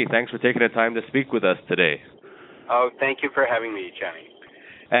Jamie, thanks for taking the time to speak with us today. Oh, thank you for having me, Johnny.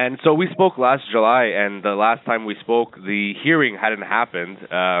 And so we spoke last July, and the last time we spoke, the hearing hadn't happened.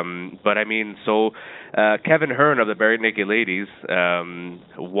 But I mean, so Kevin Hearn of the Bare Naked Ladies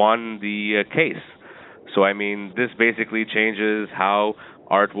won the case. So I mean, this basically changes how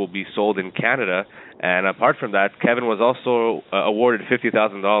art will be sold in Canada. And apart from that, Kevin was also awarded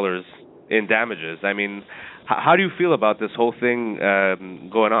 $50,000 in damages. I mean, how do you feel about this whole thing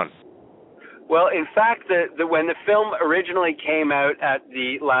going on? Well, in fact, when the film originally came out at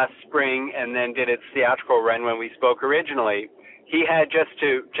the last spring and then did its theatrical run when we spoke originally, he had just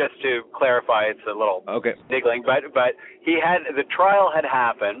to clarify, it's a little niggling, but the trial had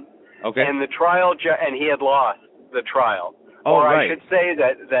happened, and the trial and he had lost the trial. I should say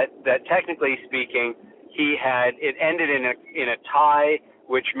that technically speaking, it ended in a tie,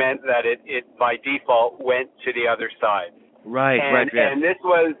 which meant that it by default went to the other side. And this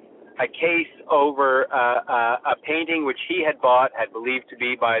was a case over a painting which he had believed to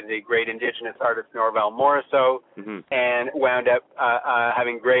be by the great Indigenous artist Norval Morrisseau, and wound up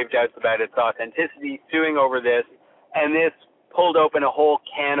having grave doubts about its authenticity, suing over this, and this pulled open a whole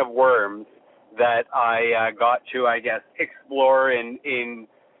can of worms that I got to, I guess, explore in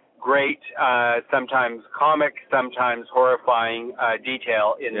great, sometimes comic, sometimes horrifying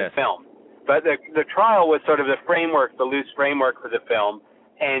detail in the film. But the trial was sort of the loose framework for the film,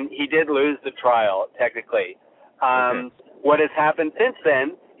 and he did lose the trial, technically. What has happened since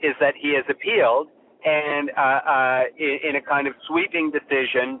then is that he has appealed, and in a kind of sweeping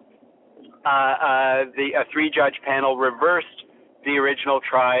decision, a three-judge panel reversed the original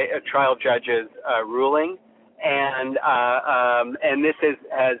trial judge's ruling, and this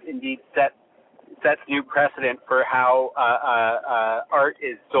has indeed sets new precedent for how art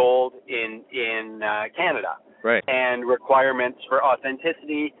is sold in Canada. And requirements for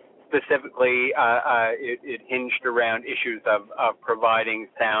authenticity, specifically, it hinged around issues of providing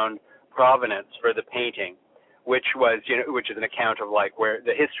sound provenance for the painting, which is an account of like where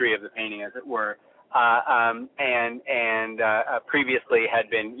the history of the painting, as it were, and previously had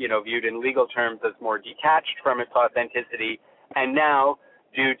been viewed in legal terms as more detached from its authenticity, and now,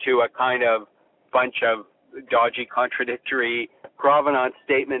 due to a kind of bunch of dodgy, contradictory provenance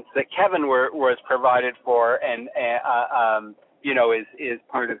statements that Kevin was provided for, and is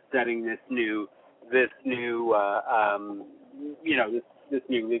part of setting this new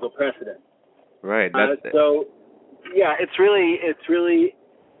legal precedent. It's really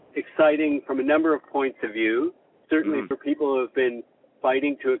exciting from a number of points of view. Certainly for people who have been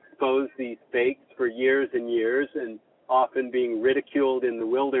fighting to expose these fakes for years and years, and often being ridiculed in the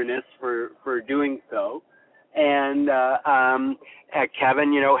wilderness for doing so. And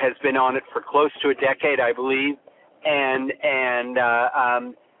Kevin, has been on it for close to a decade, I believe. And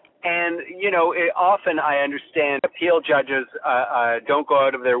often I understand appeal judges don't go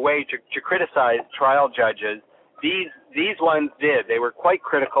out of their way to criticize trial judges. These ones did. They were quite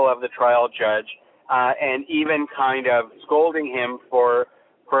critical of the trial judge, and even kind of scolding him for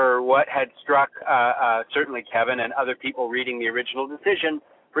what had struck certainly Kevin and other people reading the original decision,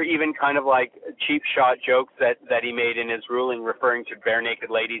 for even kind of like cheap shot jokes that he made in his ruling, referring to Bare Naked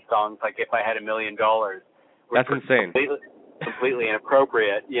Ladies songs like "If I Had $1 Million." That's insane. Completely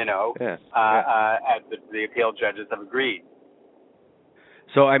inappropriate, as the appeal judges have agreed.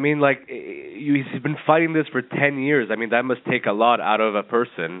 So, I mean, like, you've been fighting this for 10 years. I mean, that must take a lot out of a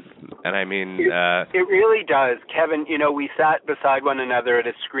person. And I mean... It really does. Kevin, we sat beside one another at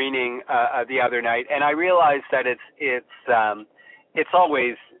a screening the other night, and I realized that it's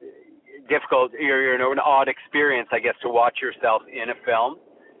always difficult, an odd experience, I guess, to watch yourself in a film.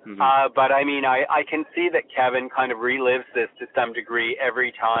 But I mean, I can see that Kevin kind of relives this to some degree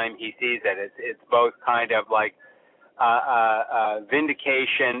every time he sees it. It's both kind of like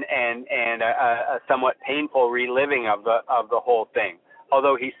vindication and a somewhat painful reliving of the whole thing.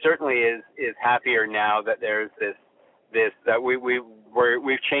 Although he certainly is happier now that there's this that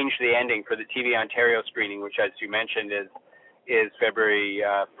we've changed the ending for the TV Ontario screening, which, as you mentioned, is February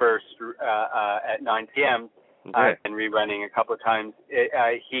 1st at 9 p.m. And rerunning a couple of times. We've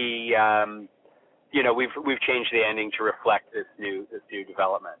changed the ending to reflect this new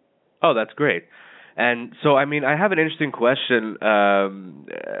development. Oh, that's great. And so, I mean, I have an interesting question.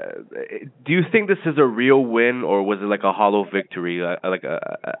 Do you think this is a real win, or was it like a hollow victory?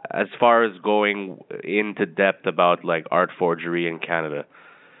 As far as going into depth about like art forgery in Canada.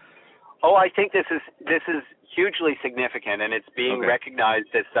 Oh, I think this is hugely significant, and it's being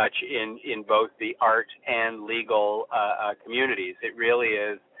recognized as such in both the art and legal communities. It really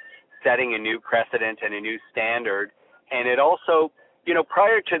is setting a new precedent and a new standard. And it also,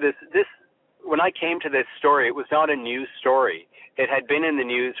 prior to this, when I came to this story, it was not a news story. It had been in the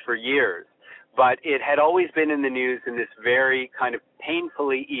news for years, but it had always been in the news in this very kind of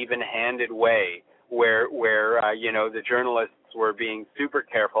painfully even-handed way, where the journalists were being super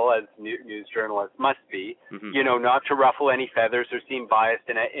careful, as news journalists must be, not to ruffle any feathers or seem biased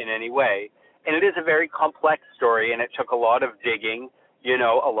in any way. And it is a very complex story, and it took a lot of digging,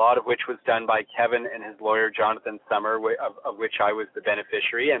 a lot of which was done by Kevin and his lawyer, Jonathan Summer, of which I was the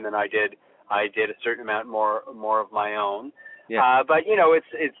beneficiary, and then I did a certain amount more of my own. Yeah. But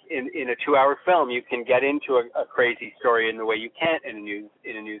it's in a 2-hour film, you can get into a crazy story in the way you can't in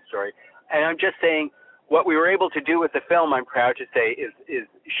a news story. And I'm just saying, what we were able to do with the film, I'm proud to say, is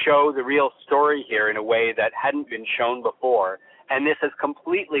show the real story here in a way that hadn't been shown before. And this has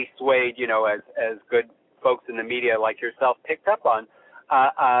completely swayed, as good folks in the media like yourself picked up on,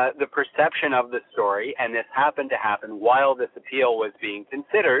 the perception of the story. And this happened to happen while this appeal was being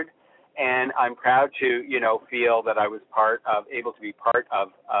considered. And I'm proud to, feel that I was able to be part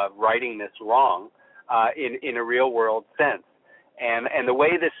of righting this wrong in a real world sense. And the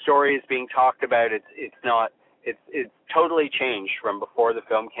way this story is being talked about, it's totally changed from before the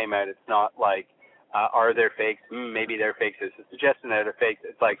film came out. It's not like, are there fakes? Maybe they're fakes. It's a suggestion that they're fakes.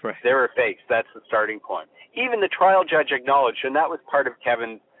 It's like, there are fakes. That's the starting point. Even the trial judge acknowledged, and that was part of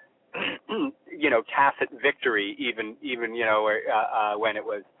Kevin's, tacit victory, even when it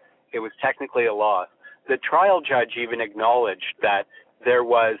was technically a loss. The trial judge even acknowledged that there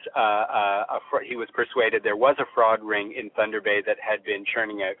was he was persuaded there was a fraud ring in Thunder Bay that had been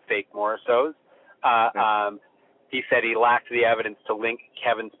churning out fake Morissos. He said he lacked the evidence to link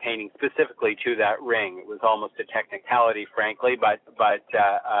Kevin's painting specifically to that ring. It was almost a technicality, frankly, but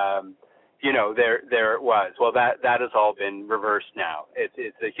there it was. Well, that has all been reversed now.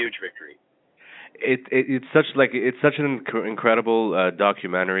 It's a huge victory. It's such an incredible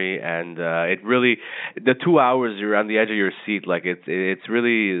documentary, and it really, the 2 hours you're on the edge of your seat. Like it's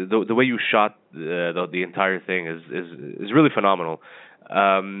really the way you shot the entire thing is really phenomenal.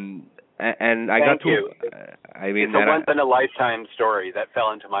 And I got to. I mean, it's a once in a lifetime story that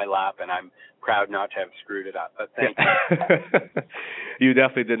fell into my lap, and I'm proud not to have screwed it up. But thank you. You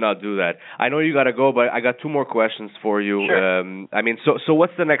definitely did not do that. I know you got to go, but I got 2 more questions for you. Sure. I mean, so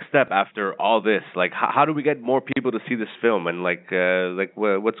what's the next step after all this? Like, how do we get more people to see this film, and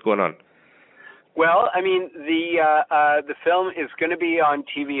what's going on? Well, I mean, the film is going to be on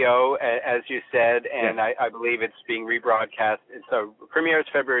TVO, as you said, and I believe it's being rebroadcast. So premieres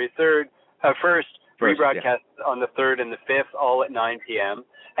February 1st, rebroadcast on the 3rd and the 5th, all at 9 p.m.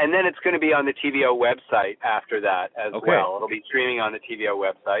 And then it's going to be on the TVO website after that as well. It'll be streaming on the TVO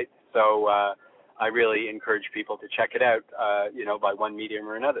website. So I really encourage people to check it out, by one medium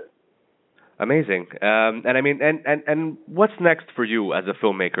or another. Amazing. And I mean, and what's next for you as a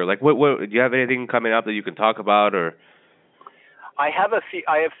filmmaker? Like, what do you have anything coming up that you can talk about, or? I have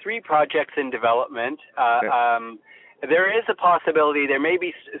 3 projects in development. There is a possibility there may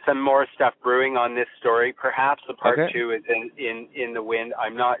be some more stuff brewing on this story. Perhaps the part 2 is in the wind.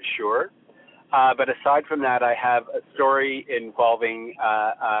 I'm not sure. But aside from that, I have a story involving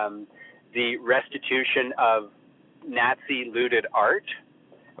the restitution of Nazi looted art.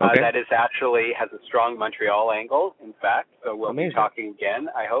 That is actually has a strong Montreal angle, in fact. So we'll be talking again,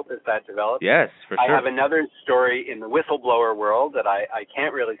 I hope, as that develops. Yes, for sure. I have another story in the whistleblower world that I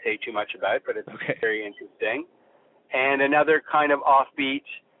can't really say too much about, but it's very interesting. And another kind of offbeat,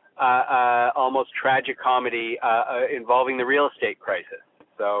 almost tragic comedy involving the real estate crisis.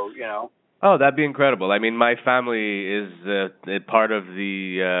 So, Oh, that'd be incredible. I mean, my family is part of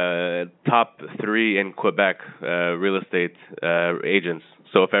the top 3 in Quebec real estate agents.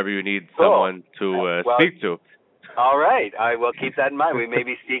 So if ever you need someone to speak to. All right. I will keep that in mind. We may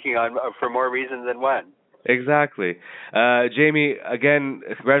be speaking on for more reasons than one. Exactly. Jamie, again,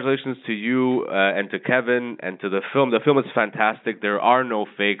 congratulations to you and to Kevin and to the film. The film is fantastic. There are no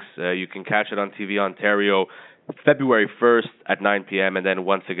fakes. You can catch it on TV Ontario February 1st at 9 p.m. and then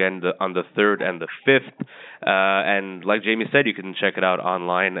once again on the 3rd and the 5th. And like Jamie said, you can check it out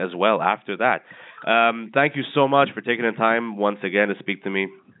online as well after that. Thank you so much for taking the time once again to speak to me.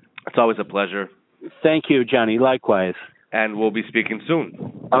 It's always a pleasure. Thank you, Johnny. Likewise. And we'll be speaking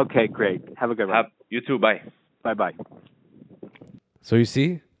soon. Okay, great. Have a good one. You too. Bye. Bye. So you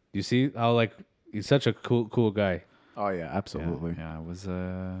see how like he's such a cool guy. Oh yeah, absolutely. Yeah, it was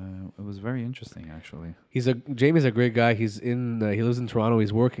very interesting actually. Jamie's a great guy. He's he lives in Toronto.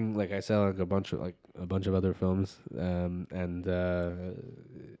 He's working, like I said, like a bunch of other films. I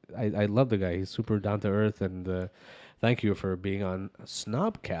love the guy. He's super down to earth, and thank you for being on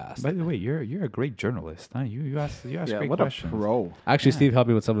Snobcast. By the way, you're a great journalist, huh? You ask Yeah, great what questions. a pro. Actually, Steve helped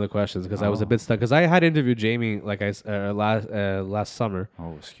me with some of the questions because I was a bit stuck. Because I had interviewed Jamie like last summer,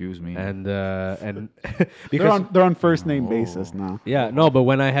 Oh, excuse me. and They're because on first name basis now. yeah, no, but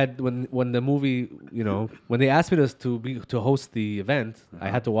when the movie, when they asked me to host the event, I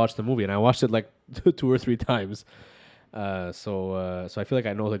had to watch the movie, and I watched it like 2 or 3 times. So I feel like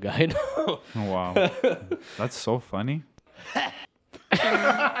I know the guy now. Oh, wow, that's so funny.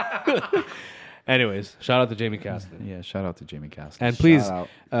 Anyways, shout out to Jamie Kastner. Yeah, shout out to Jamie Kastner. And please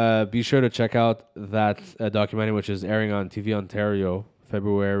Shout be sure to check out that documentary, which is airing on TV Ontario,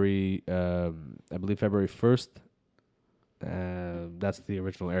 February, I believe February 1st. That's the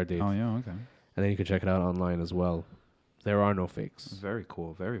original air date. Oh yeah, okay. And then you can check it out online as well. There are no fakes. Very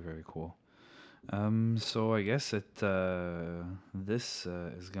cool. Very, very cool. So I guess this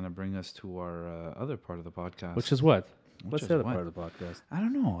is gonna bring us to our other part of the podcast. Which is what? Which What's is the other what? part of the podcast? I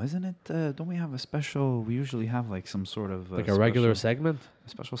don't know, isn't it? Don't we have a special? We usually have like some sort of Like a regular special, segment? a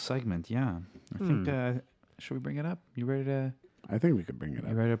special segment. Yeah, I think. Should we bring it up? You ready to? I think we could bring it You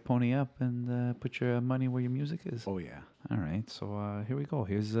up. ready to pony up and put your money where your music is? Oh yeah. All right. So here we go.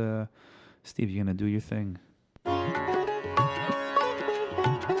 Here's Steve. You're gonna do your thing.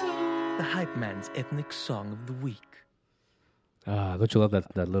 The Hype Man's Ethnic Song of the Week. Don't you love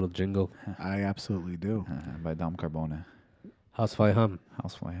that little jingle? I absolutely do. By Dom Carbone. Housefly hum.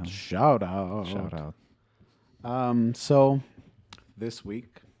 Housefly hum. Shout out. Shout out. So this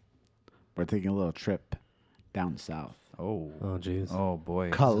week we're taking a little trip down south. Oh. Oh, jeez. Oh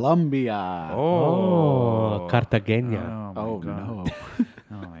boy. Colombia. Oh, Cartagena. Oh, my God. no.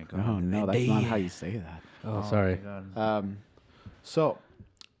 Oh my god. Oh no, that's not how you say that. Oh, sorry. my God. So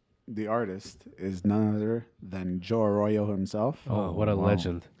the artist is none other than Joe Arroyo himself. Oh, what a wow.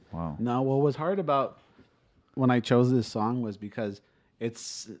 legend. Wow. Now, what was hard about when I chose this song was because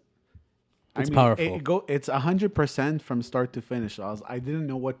it's powerful. It's 100% from start to finish. So I didn't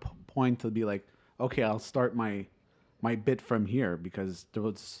know what point to be like. Okay, I'll start my bit from here because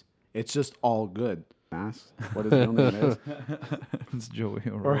it's just all good. Ask what his real name is, It's Joey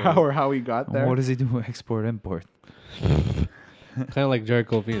or Aurora. how he got there. What does he do? Export import. Kind of like Jared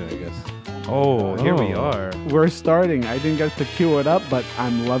Colvina, I guess. Oh, here we Oh. are. We're starting. I didn't get to cue it up, but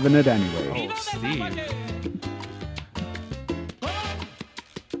I'm loving it anyway. Oh, Steve.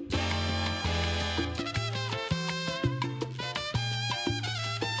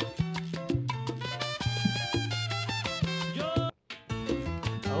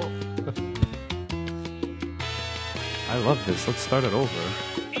 I love this. Let's start it over.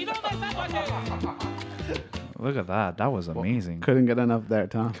 Look at that. That was amazing. Couldn't get enough there,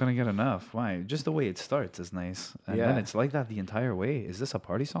 Tom. Couldn't get enough. Why? Just the way it starts is nice. And then Yeah. it's like that the entire way. Is this a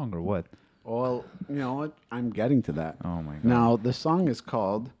party song or what? Well, you know what? I'm getting to that. Oh my god. Now, the song is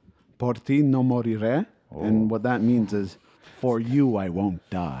called Por ti no moriré. Oh. And what that means is, for you, I won't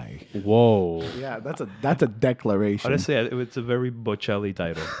die. Whoa. Yeah, that's a declaration. Honestly, it's a very Bocelli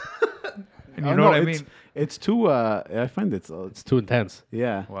title. And you Oh, know no, what I it's- mean? It's too, I find it's It's too intense.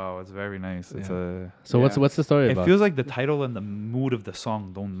 yeah. Wow, it's very nice. It's Yeah. a. So Yeah. what's the story It about? feels like the title and the mood of the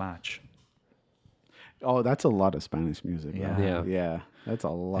song don't match. Oh, that's a lot of Spanish music. Yeah. bro. Yeah. Yeah. That's a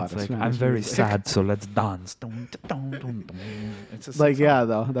lot It's of like Spanish I'm very music. sad, so let's dance. Dun, dun, dun, dun. It's a Like, song. yeah,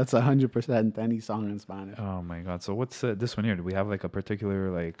 though. That's 100% any song in Spanish. Oh my god! So what's this one here? Do we have like a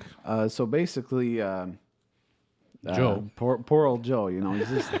particular like? So basically, Joe. poor old Joe, you know, he's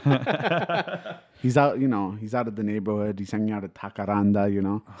just he's out, you know, he's out of the neighborhood. He's hanging out at Tacaranda, you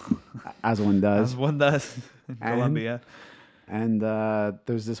know, as one does. As one does in And- Colombia. And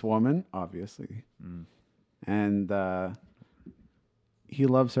there's this woman, obviously, and he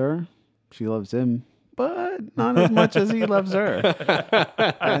loves her, she loves him, but not as much as he loves her.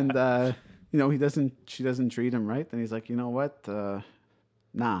 And you know, she doesn't treat him right. And he's like, you know what?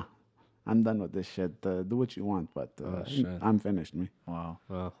 Nah. I'm done with this shit. Do what you want, but shit. I'm finished. Me, Wow,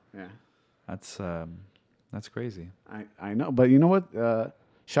 Wow. yeah, that's crazy. I know. But you know what?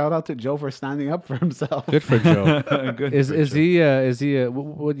 Shout out to Joe for standing up for himself. Good for Joe. Good. is for he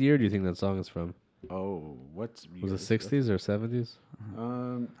what year do you think that song is from? Oh, what's Was it 60s or 70s?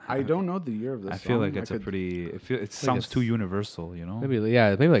 I don't know the year of this. I feel song. like it's a pretty. It sounds it's- too universal, you know. Maybe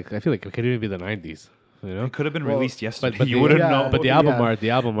like I feel like it could even be the 90s. You know, It could have been Well, released yesterday. but you the- wouldn't yeah, know. but the yeah.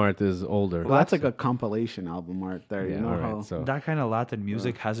 album art is older. Well, that's like a compilation album art there. Yeah, you know all right, how? so That kind of Latin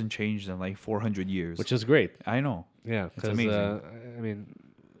music hasn't changed in like 400 years. which is great. I know. Yeah, It's 'cause, amazing. I mean,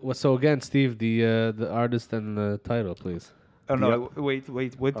 so again, Steve, the artist and the title, please. Oh no! Wait.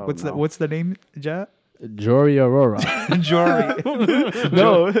 What's no. what's the name? Ja? Jory Aurora. Jory.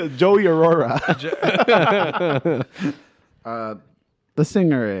 No, Joey Aurora. The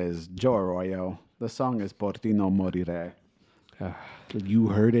singer is Joe Arroyo. The song is Por ti no moriré. You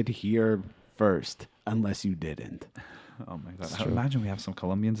heard it here first, unless you didn't. Oh my god! Imagine we have some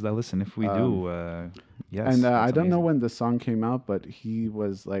Colombians that listen. If we do, yes. And that's I don't know amazing. when the song came out, but he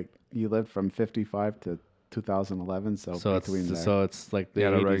was like, he lived from 55 to 2011. So, So between there. it's like the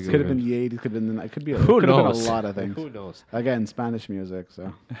Yeah, the 80s. regular- Could have been the 80s, could have been the, it could be a, Who could have been knows? a lot of things. Who knows? Again, Spanish music,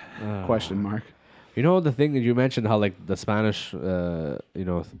 so question mark. You know the thing that you mentioned, how like the Spanish,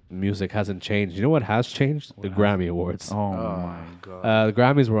 music hasn't changed. You know what has changed? The Grammy Awards. Oh my god! The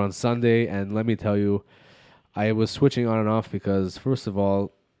Grammys were on Sunday, and let me tell you, I was switching on and off because, first of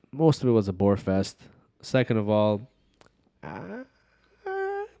all, most of it was a bore fest. Second of all,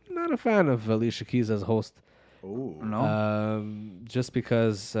 not a fan of Alicia Keys as host. No. Just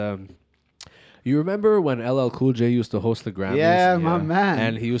because you remember when LL Cool J used to host the Grammys? Yeah, my man.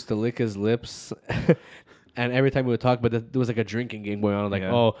 And he used to lick his lips. And every time we would talk, but there was like a drinking game going on. Like,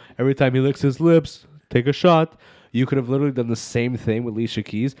 Yeah. oh, every time he licks his lips, take a shot. You could have literally done the same thing with Alicia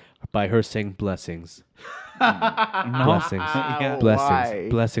Keys by her saying blessings. Blessings. Yeah. Blessings. Why?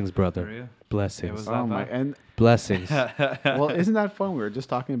 Blessings, brother. Really? Blessings. was Oh my! And Blessings. well, isn't that fun? We were just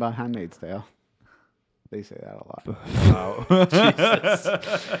talking about Handmaid's Tale. They say that a lot.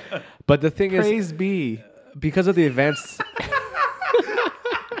 But the thing is, Praise be. because of the events.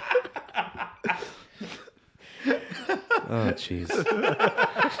 Oh, jeez.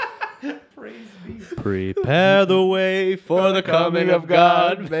 Prepare the way for the coming of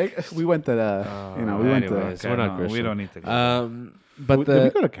God. We went to the, we went anyways, to. we're not no, Christian. we don't need to. But Did we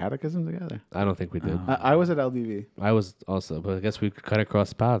go to catechism together? I don't think we did. I was at LDV. I was also, but I guess we cut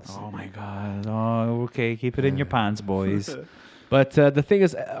across paths. Oh my god! Oh, okay. Keep it in your pants, boys. But the thing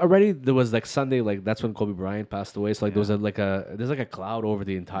is, already there was like Sunday, like that's when Kobe Bryant passed away. So like there was there's like a cloud over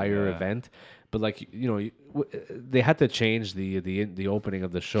the entire Yeah. event. But like they had to change the opening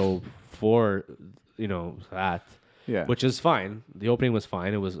of the show for that. Yeah. Which is fine. The opening was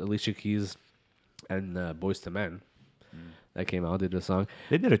fine. It was Alicia Keys and Boyz II Men that came out, did the song.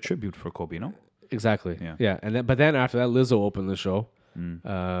 They did a tribute for Kobe, no? Exactly. Yeah. Yeah. And then after that, Lizzo opened the show,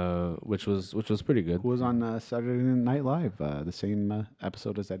 which was pretty good. Who was on Saturday Night Live, the same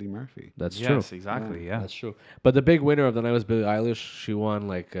episode as Eddie Murphy. That's true. Yes, exactly. Yeah. That's true. But the big winner of the night was Billie Eilish. She won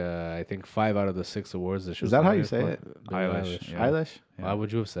like I think 5 out of the 6 awards that she was Is that how you nominated say for. it? Billie Eilish, yeah. Eilish? Why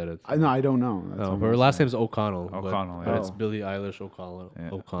would you have said it? No, I don't know. That's No, what her I'm last saying. name's O'Connell. O'Connell, but yeah. it's Billie Eilish O'Connell. Yeah.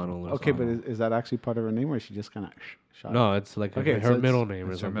 O'Connell. Or Okay, something. but is that actually part of her name, or is she just kind of shot? No, it's like Okay, her so it's- middle name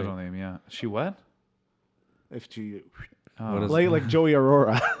or It's her something. middle name. Yeah. She what? If she What is like Joey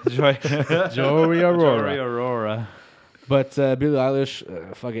Aurora. Joy. Joey Aurora. Jory Aurora. But Billie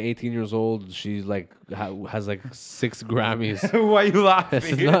Eilish, fucking 18 years old, she's like has like 6 Grammys. Why are you laughing?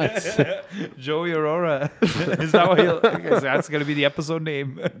 It's nuts. Joey Aurora. Is that what you? That's gonna be the episode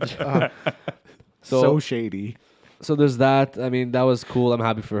name. so shady. So there's that. I mean, that was cool. I'm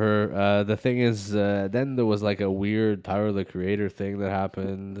happy for her. The thing is, then there was like a weird Tyler the Creator thing that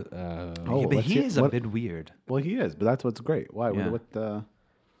happened. Oh, but let's he hear- is a what- bit weird. Well, he is, but that's what's great. Why? Yeah. What?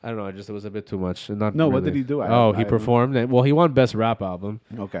 I don't know. It was a bit too much. Not No, what really. did he do? He performed. Well, he won Best Rap Album.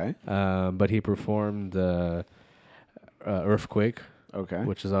 Okay. But he performed Earthquake, Okay.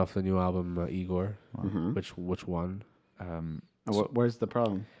 which is off the new album Igor, Mhm. which won. Where's the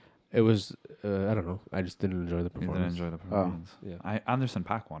problem? It was I don't know. I just didn't enjoy the You didn't performance. enjoy the performance. Yeah. Anderson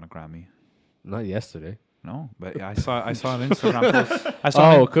 .Paak won a Grammy. Not yesterday. No, but I saw an Instagram post. I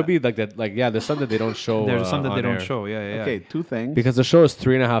saw Oh, it could be like that. Like there's something they don't show. there's something on they don't air. show. Yeah. Okay, two things. Because the show is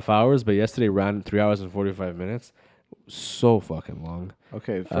 3.5 hours, but yesterday ran 3 hours and 45 minutes. So fucking long.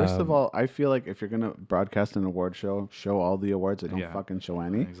 Okay, first of all, I feel like if you're gonna broadcast an award show, show all the awards. They don't Yeah. fucking show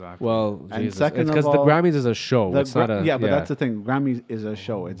any. Exactly. Well, And Jesus. second It's of because the all, Grammys is a show. The It's not a but that's the thing. Grammys is a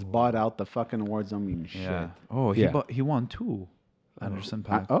show. It's bought out. The fucking awards don't mean yeah. shit. Oh, Yeah. he won 2. Anderson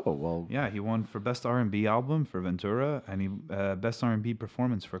 .Paak. Well, Yeah, he won for best R&B album for Ventura, and he best R&B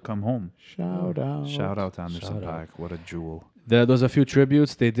performance for Come Home. shout out. Shout out to Anderson Shout out. .Paak. What a jewel. There's a few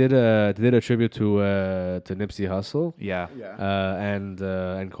tributes. They did a tribute to Nipsey Hussle. Yeah. Yeah.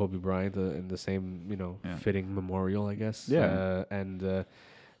 And Kobe Bryant in the same Yeah. fitting memorial, I guess. Yeah. And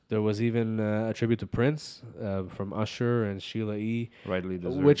There was even a tribute to Prince from Usher and Sheila E. Rightly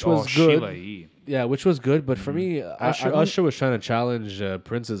deserved. Which was good. Sheila E. Yeah, which was good. But for me, I don't- Usher was trying to challenge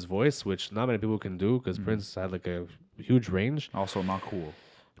Prince's voice, which not many people can do because Prince had like a huge range. Also not cool.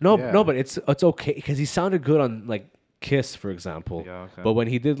 No, Yeah. no, but it's okay because he sounded good on like Kiss, for example. Yeah, okay. But when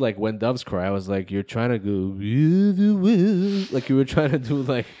he did like When Doves Cry, I was like, you're trying to go like you were trying to do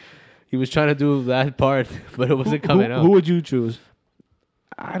like he was trying to do that part, but it wasn't coming out. Who would you choose?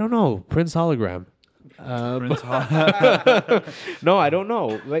 I don't know, Prince Hologram. Prince No, I don't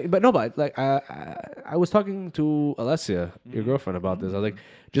know. But I was talking to Alessia, your girlfriend, about this. I was like,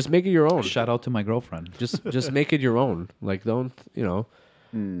 just make it your own. Shout out to my girlfriend. Just make it your own. Like, don't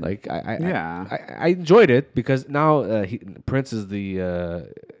like Yeah. I enjoyed it because now Prince is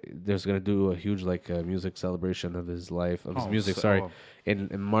there's gonna do a huge like music celebration of his life of his music.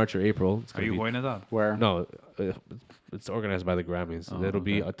 In March or April. It's Are you be, going to that? Where? No, it's organized by the Grammys. It'll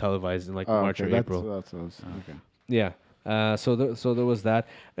be televised in like Oh, March okay, or April. Okay. Yeah. So there was that.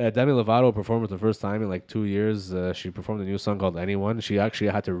 Demi Lovato performed for the first time in like 2 years. She performed a new song called Anyone. She actually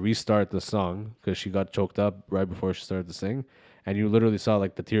had to restart the song because she got choked up right before she started to sing. And you literally saw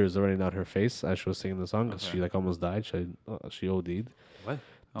like the tears running down her face as she was singing the song because she like almost died. She OD'd. What?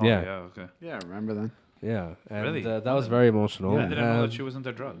 Oh, Yeah. yeah, okay. Yeah, remember then? Yeah. And Really? that was very emotional. I didn't know that she was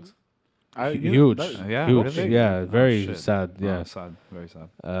into drugs. Huge. Yeah, Huge. really? Yeah. Very shit. sad. Yeah. Oh, sad. Very sad.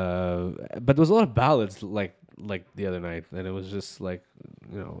 But there was a lot of ballads like the other night, and it was just like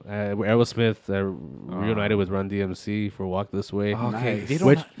Aerosmith reunited with Run DMC for Walk This Way, Okay. Nice.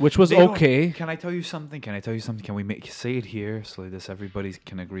 which was They don't- okay. Can I tell you something? Can we say it here so that everybody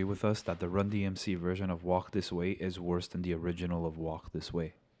can agree with us that the Run DMC version of Walk This Way is worse than the original of Walk This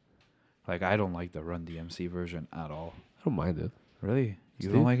Way? Like, I don't like the Run DMC version at all. I don't mind it. Really? You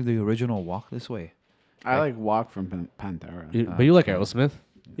Steve? don't like the original Walk This Way? I like Walk from Pantera. But you like Aerosmith?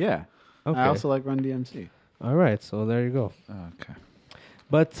 Yeah. Okay. I also like Run DMC. All right, so there you go. Okay.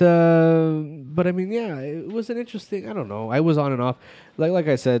 But I mean, yeah, it was an interesting. I don't know. I was on and off. Like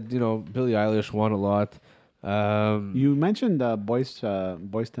I said, Billie Eilish won a lot. You mentioned Boys to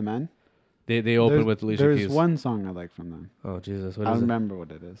Men. They opened with Alicia There's Keys. one song I like from them. Oh Jesus! What I is don't it? remember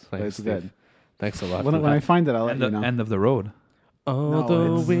what it is, but Thanks, it's Steve. good. Thanks a lot. When for I that. find it, I'll let End, you know. end of the road. All No, the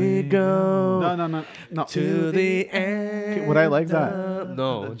it's- way go No. to the end. Would I like that?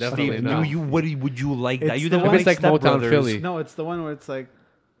 No, definitely Steve, not. would you like that? It's You the didn't one- It's like Step Motown Brothers. Philly. No, it's the one where it's like.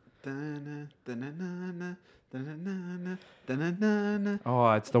 Da-na, da-na-na-na, da-na-na-na, da-na-na-na.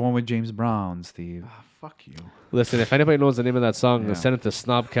 Oh, it's the one with James Brown, Steve. Ah, fuck you. Listen, if anybody knows the name of that song, Yeah. send it to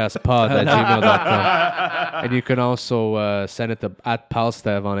snobcastpod@gmail.com. And you can also send it to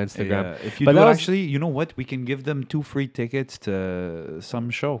 @palstev on Instagram. Yeah. If you But do that it, was actually, you know what? We can give them 2 free tickets to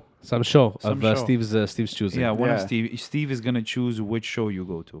some show. some show Some of show. Steve's choosing. Yeah, one of Yeah. Steve. Steve is gonna choose which show you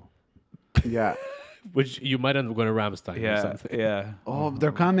go to. Yeah. Which you might end up going to Ramstein or something. yeah. Oh,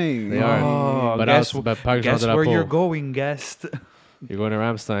 they're coming. They are. Oh, But guess, but Park guess Jean where Drapeau. you're going, guest. You're going to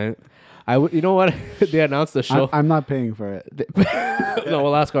Ramstein. You know what? They announced the show. I'm not paying for it. No,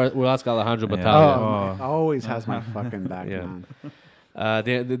 we'll ask Alejandro Yeah. Battaglia. Oh. Always has my fucking back, Yeah. man.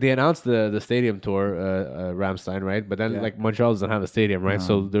 They announced the stadium tour, Ramstein, right? But then Yeah. like Montreal doesn't have a stadium, right?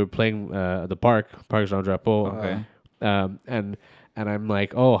 So they're playing the Park Jean Drapeau. Okay. And I'm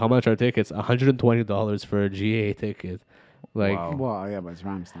like, oh, how much are tickets? $120 for a GA ticket. Like, Wow. Well, yeah, but it's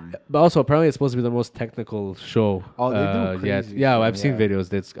Rammstein. but also apparently it's supposed to be the most technical show. Oh, they do yet. crazy Yeah, shit, I've seen yeah. videos.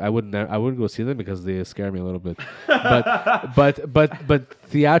 I wouldn't go see them because they scare me a little bit. but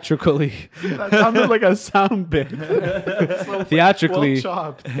theatrically, That sounded like a sound bit. theatrically, Well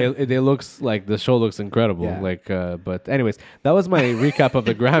chopped. it looks like the show looks incredible. Yeah. Like, but anyways, that was my recap of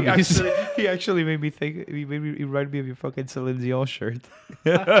the Grammys. He actually made me think. He reminded me of your fucking Celine Dion shirt.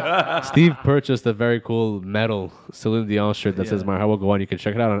 Steve purchased a very cool metal Celine Dion shirt that says "My Heart Will Go On." You can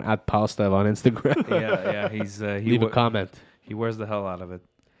check it out on @Palstev on Instagram. yeah. He's Leave a comment. He wears the hell out of it.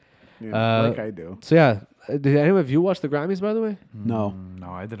 Yeah, like I do. So yeah, did any of you watch the Grammys? By the way, No.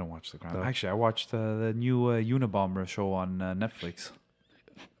 No, I didn't watch the Grammys. No. Actually, I watched the new Unabomber show on Netflix.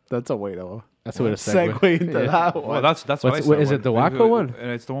 That's a way to that's the way to segue. segue into Yeah. that one. Well, that's what I What's- said. is it the Waco one?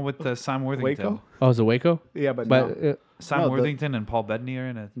 It's the one with Sam Worthington. Waco? Oh, is it Waco? Yeah, but, But no. Sam No, Worthington and Paul Bettany are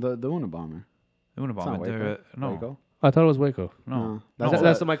in it. The Unabomber. It's not Unabomber. Waco. No, Waco? I thought it was Waco. no.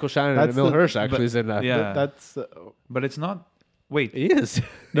 That's the Michael Shannon and that's Emil the- Hirsch actually is in that. Yeah. That's But it's not. Wait, He is.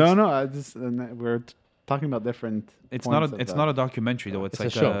 no. I just we're talking about different. it's points not. of It's the- not a documentary though. It's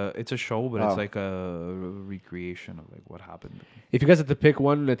It's a like show. It's a show, but Oh. it's like a recreation of like what happened If you guys had to pick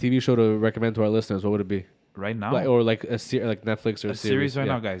one TV show to recommend to our listeners, what would it be? right now. Like, or like like Netflix or a series right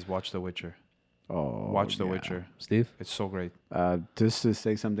yeah. now, guys. Watch The Witcher. Oh, Watch The yeah. Witcher. Steve? It's so great. Just to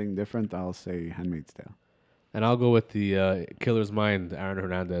say something different, I'll say Handmaid's Tale. And I'll go with the Killer's Mind, Aaron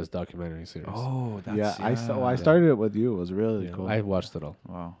Hernandez documentary series. Oh, that's Yeah, I started it with you. It was really Yeah, cool. I watched it all.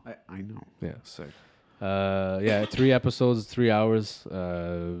 Wow, I know. Yeah. sick. Yeah, 3 episodes, 3 hours.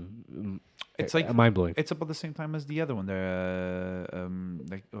 It's like mind blowing. It's about the same time as the other one.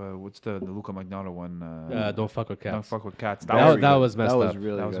 What's the Luca Magnotta one? Don't fuck with cats. Don't fuck with cats. That was messed That was up.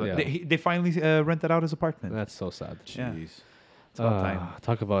 really That was good. Yeah. they finally rented out his apartment. That's so sad. Yeah. Jeez. It's about time.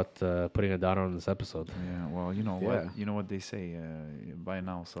 Talk about putting a downer on this episode. Yeah. Well, you know Yeah. what? You know what they say. Buy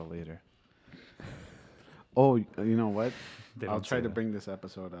now, sell later. Oh, you know what? They I'll don't try say to that. bring this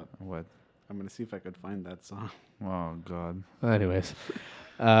episode up. What? I'm gonna see if I could find that song. Oh God. Anyways,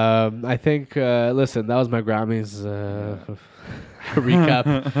 I think listen, that was my Grammys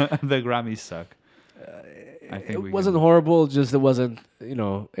recap. The Grammys suck. I think It we wasn't can- horrible. Just it wasn't.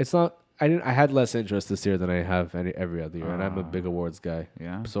 It's not. I had less interest this year than I have every other year, and I'm a big awards guy.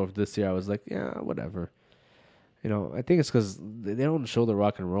 Yeah. So for this year, I was like, yeah, whatever. I think it's because they don't show the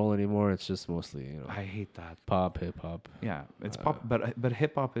rock and roll anymore. It's just mostly I hate that. pop, hip hop. Yeah, it's pop, but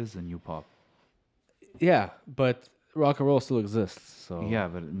hip hop is the new pop. Yeah, but rock and roll still exists. So Yeah,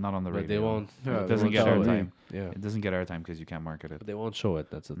 but not on the but radio. they won't. Yeah, It they doesn't won't get show it. airtime. Yeah, It doesn't get airtime because you can't market it. but they won't show it.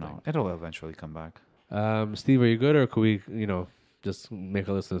 That's the No, it'll eventually come back. thing. Steve, are you good, or could we, just make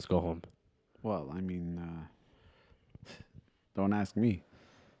a list and let's go home? Well, I mean, don't ask me.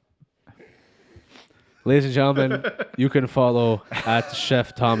 Ladies and gentlemen, you can follow at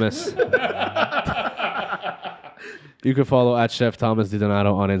Chef Thomas. You can follow at Chef Thomas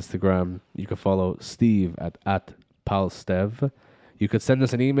DiDonato on Instagram. You can follow Steve at Palstev. You could send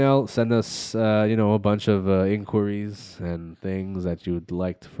us an email, send us a bunch of inquiries and things that you'd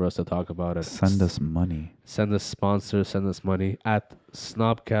like for us to talk about. Send us money. Send us sponsors, send us money at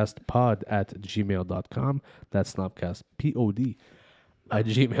snobcastpod@gmail.com. That's snobcastpod at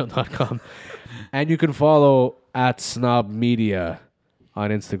gmail.com. And you can follow at Snob Media on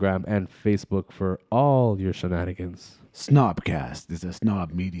Instagram and Facebook for all your shenanigans. Snobcast is a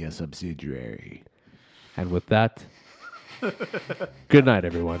Snob Media subsidiary. And with that, good night,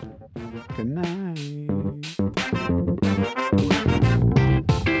 everyone. Good night.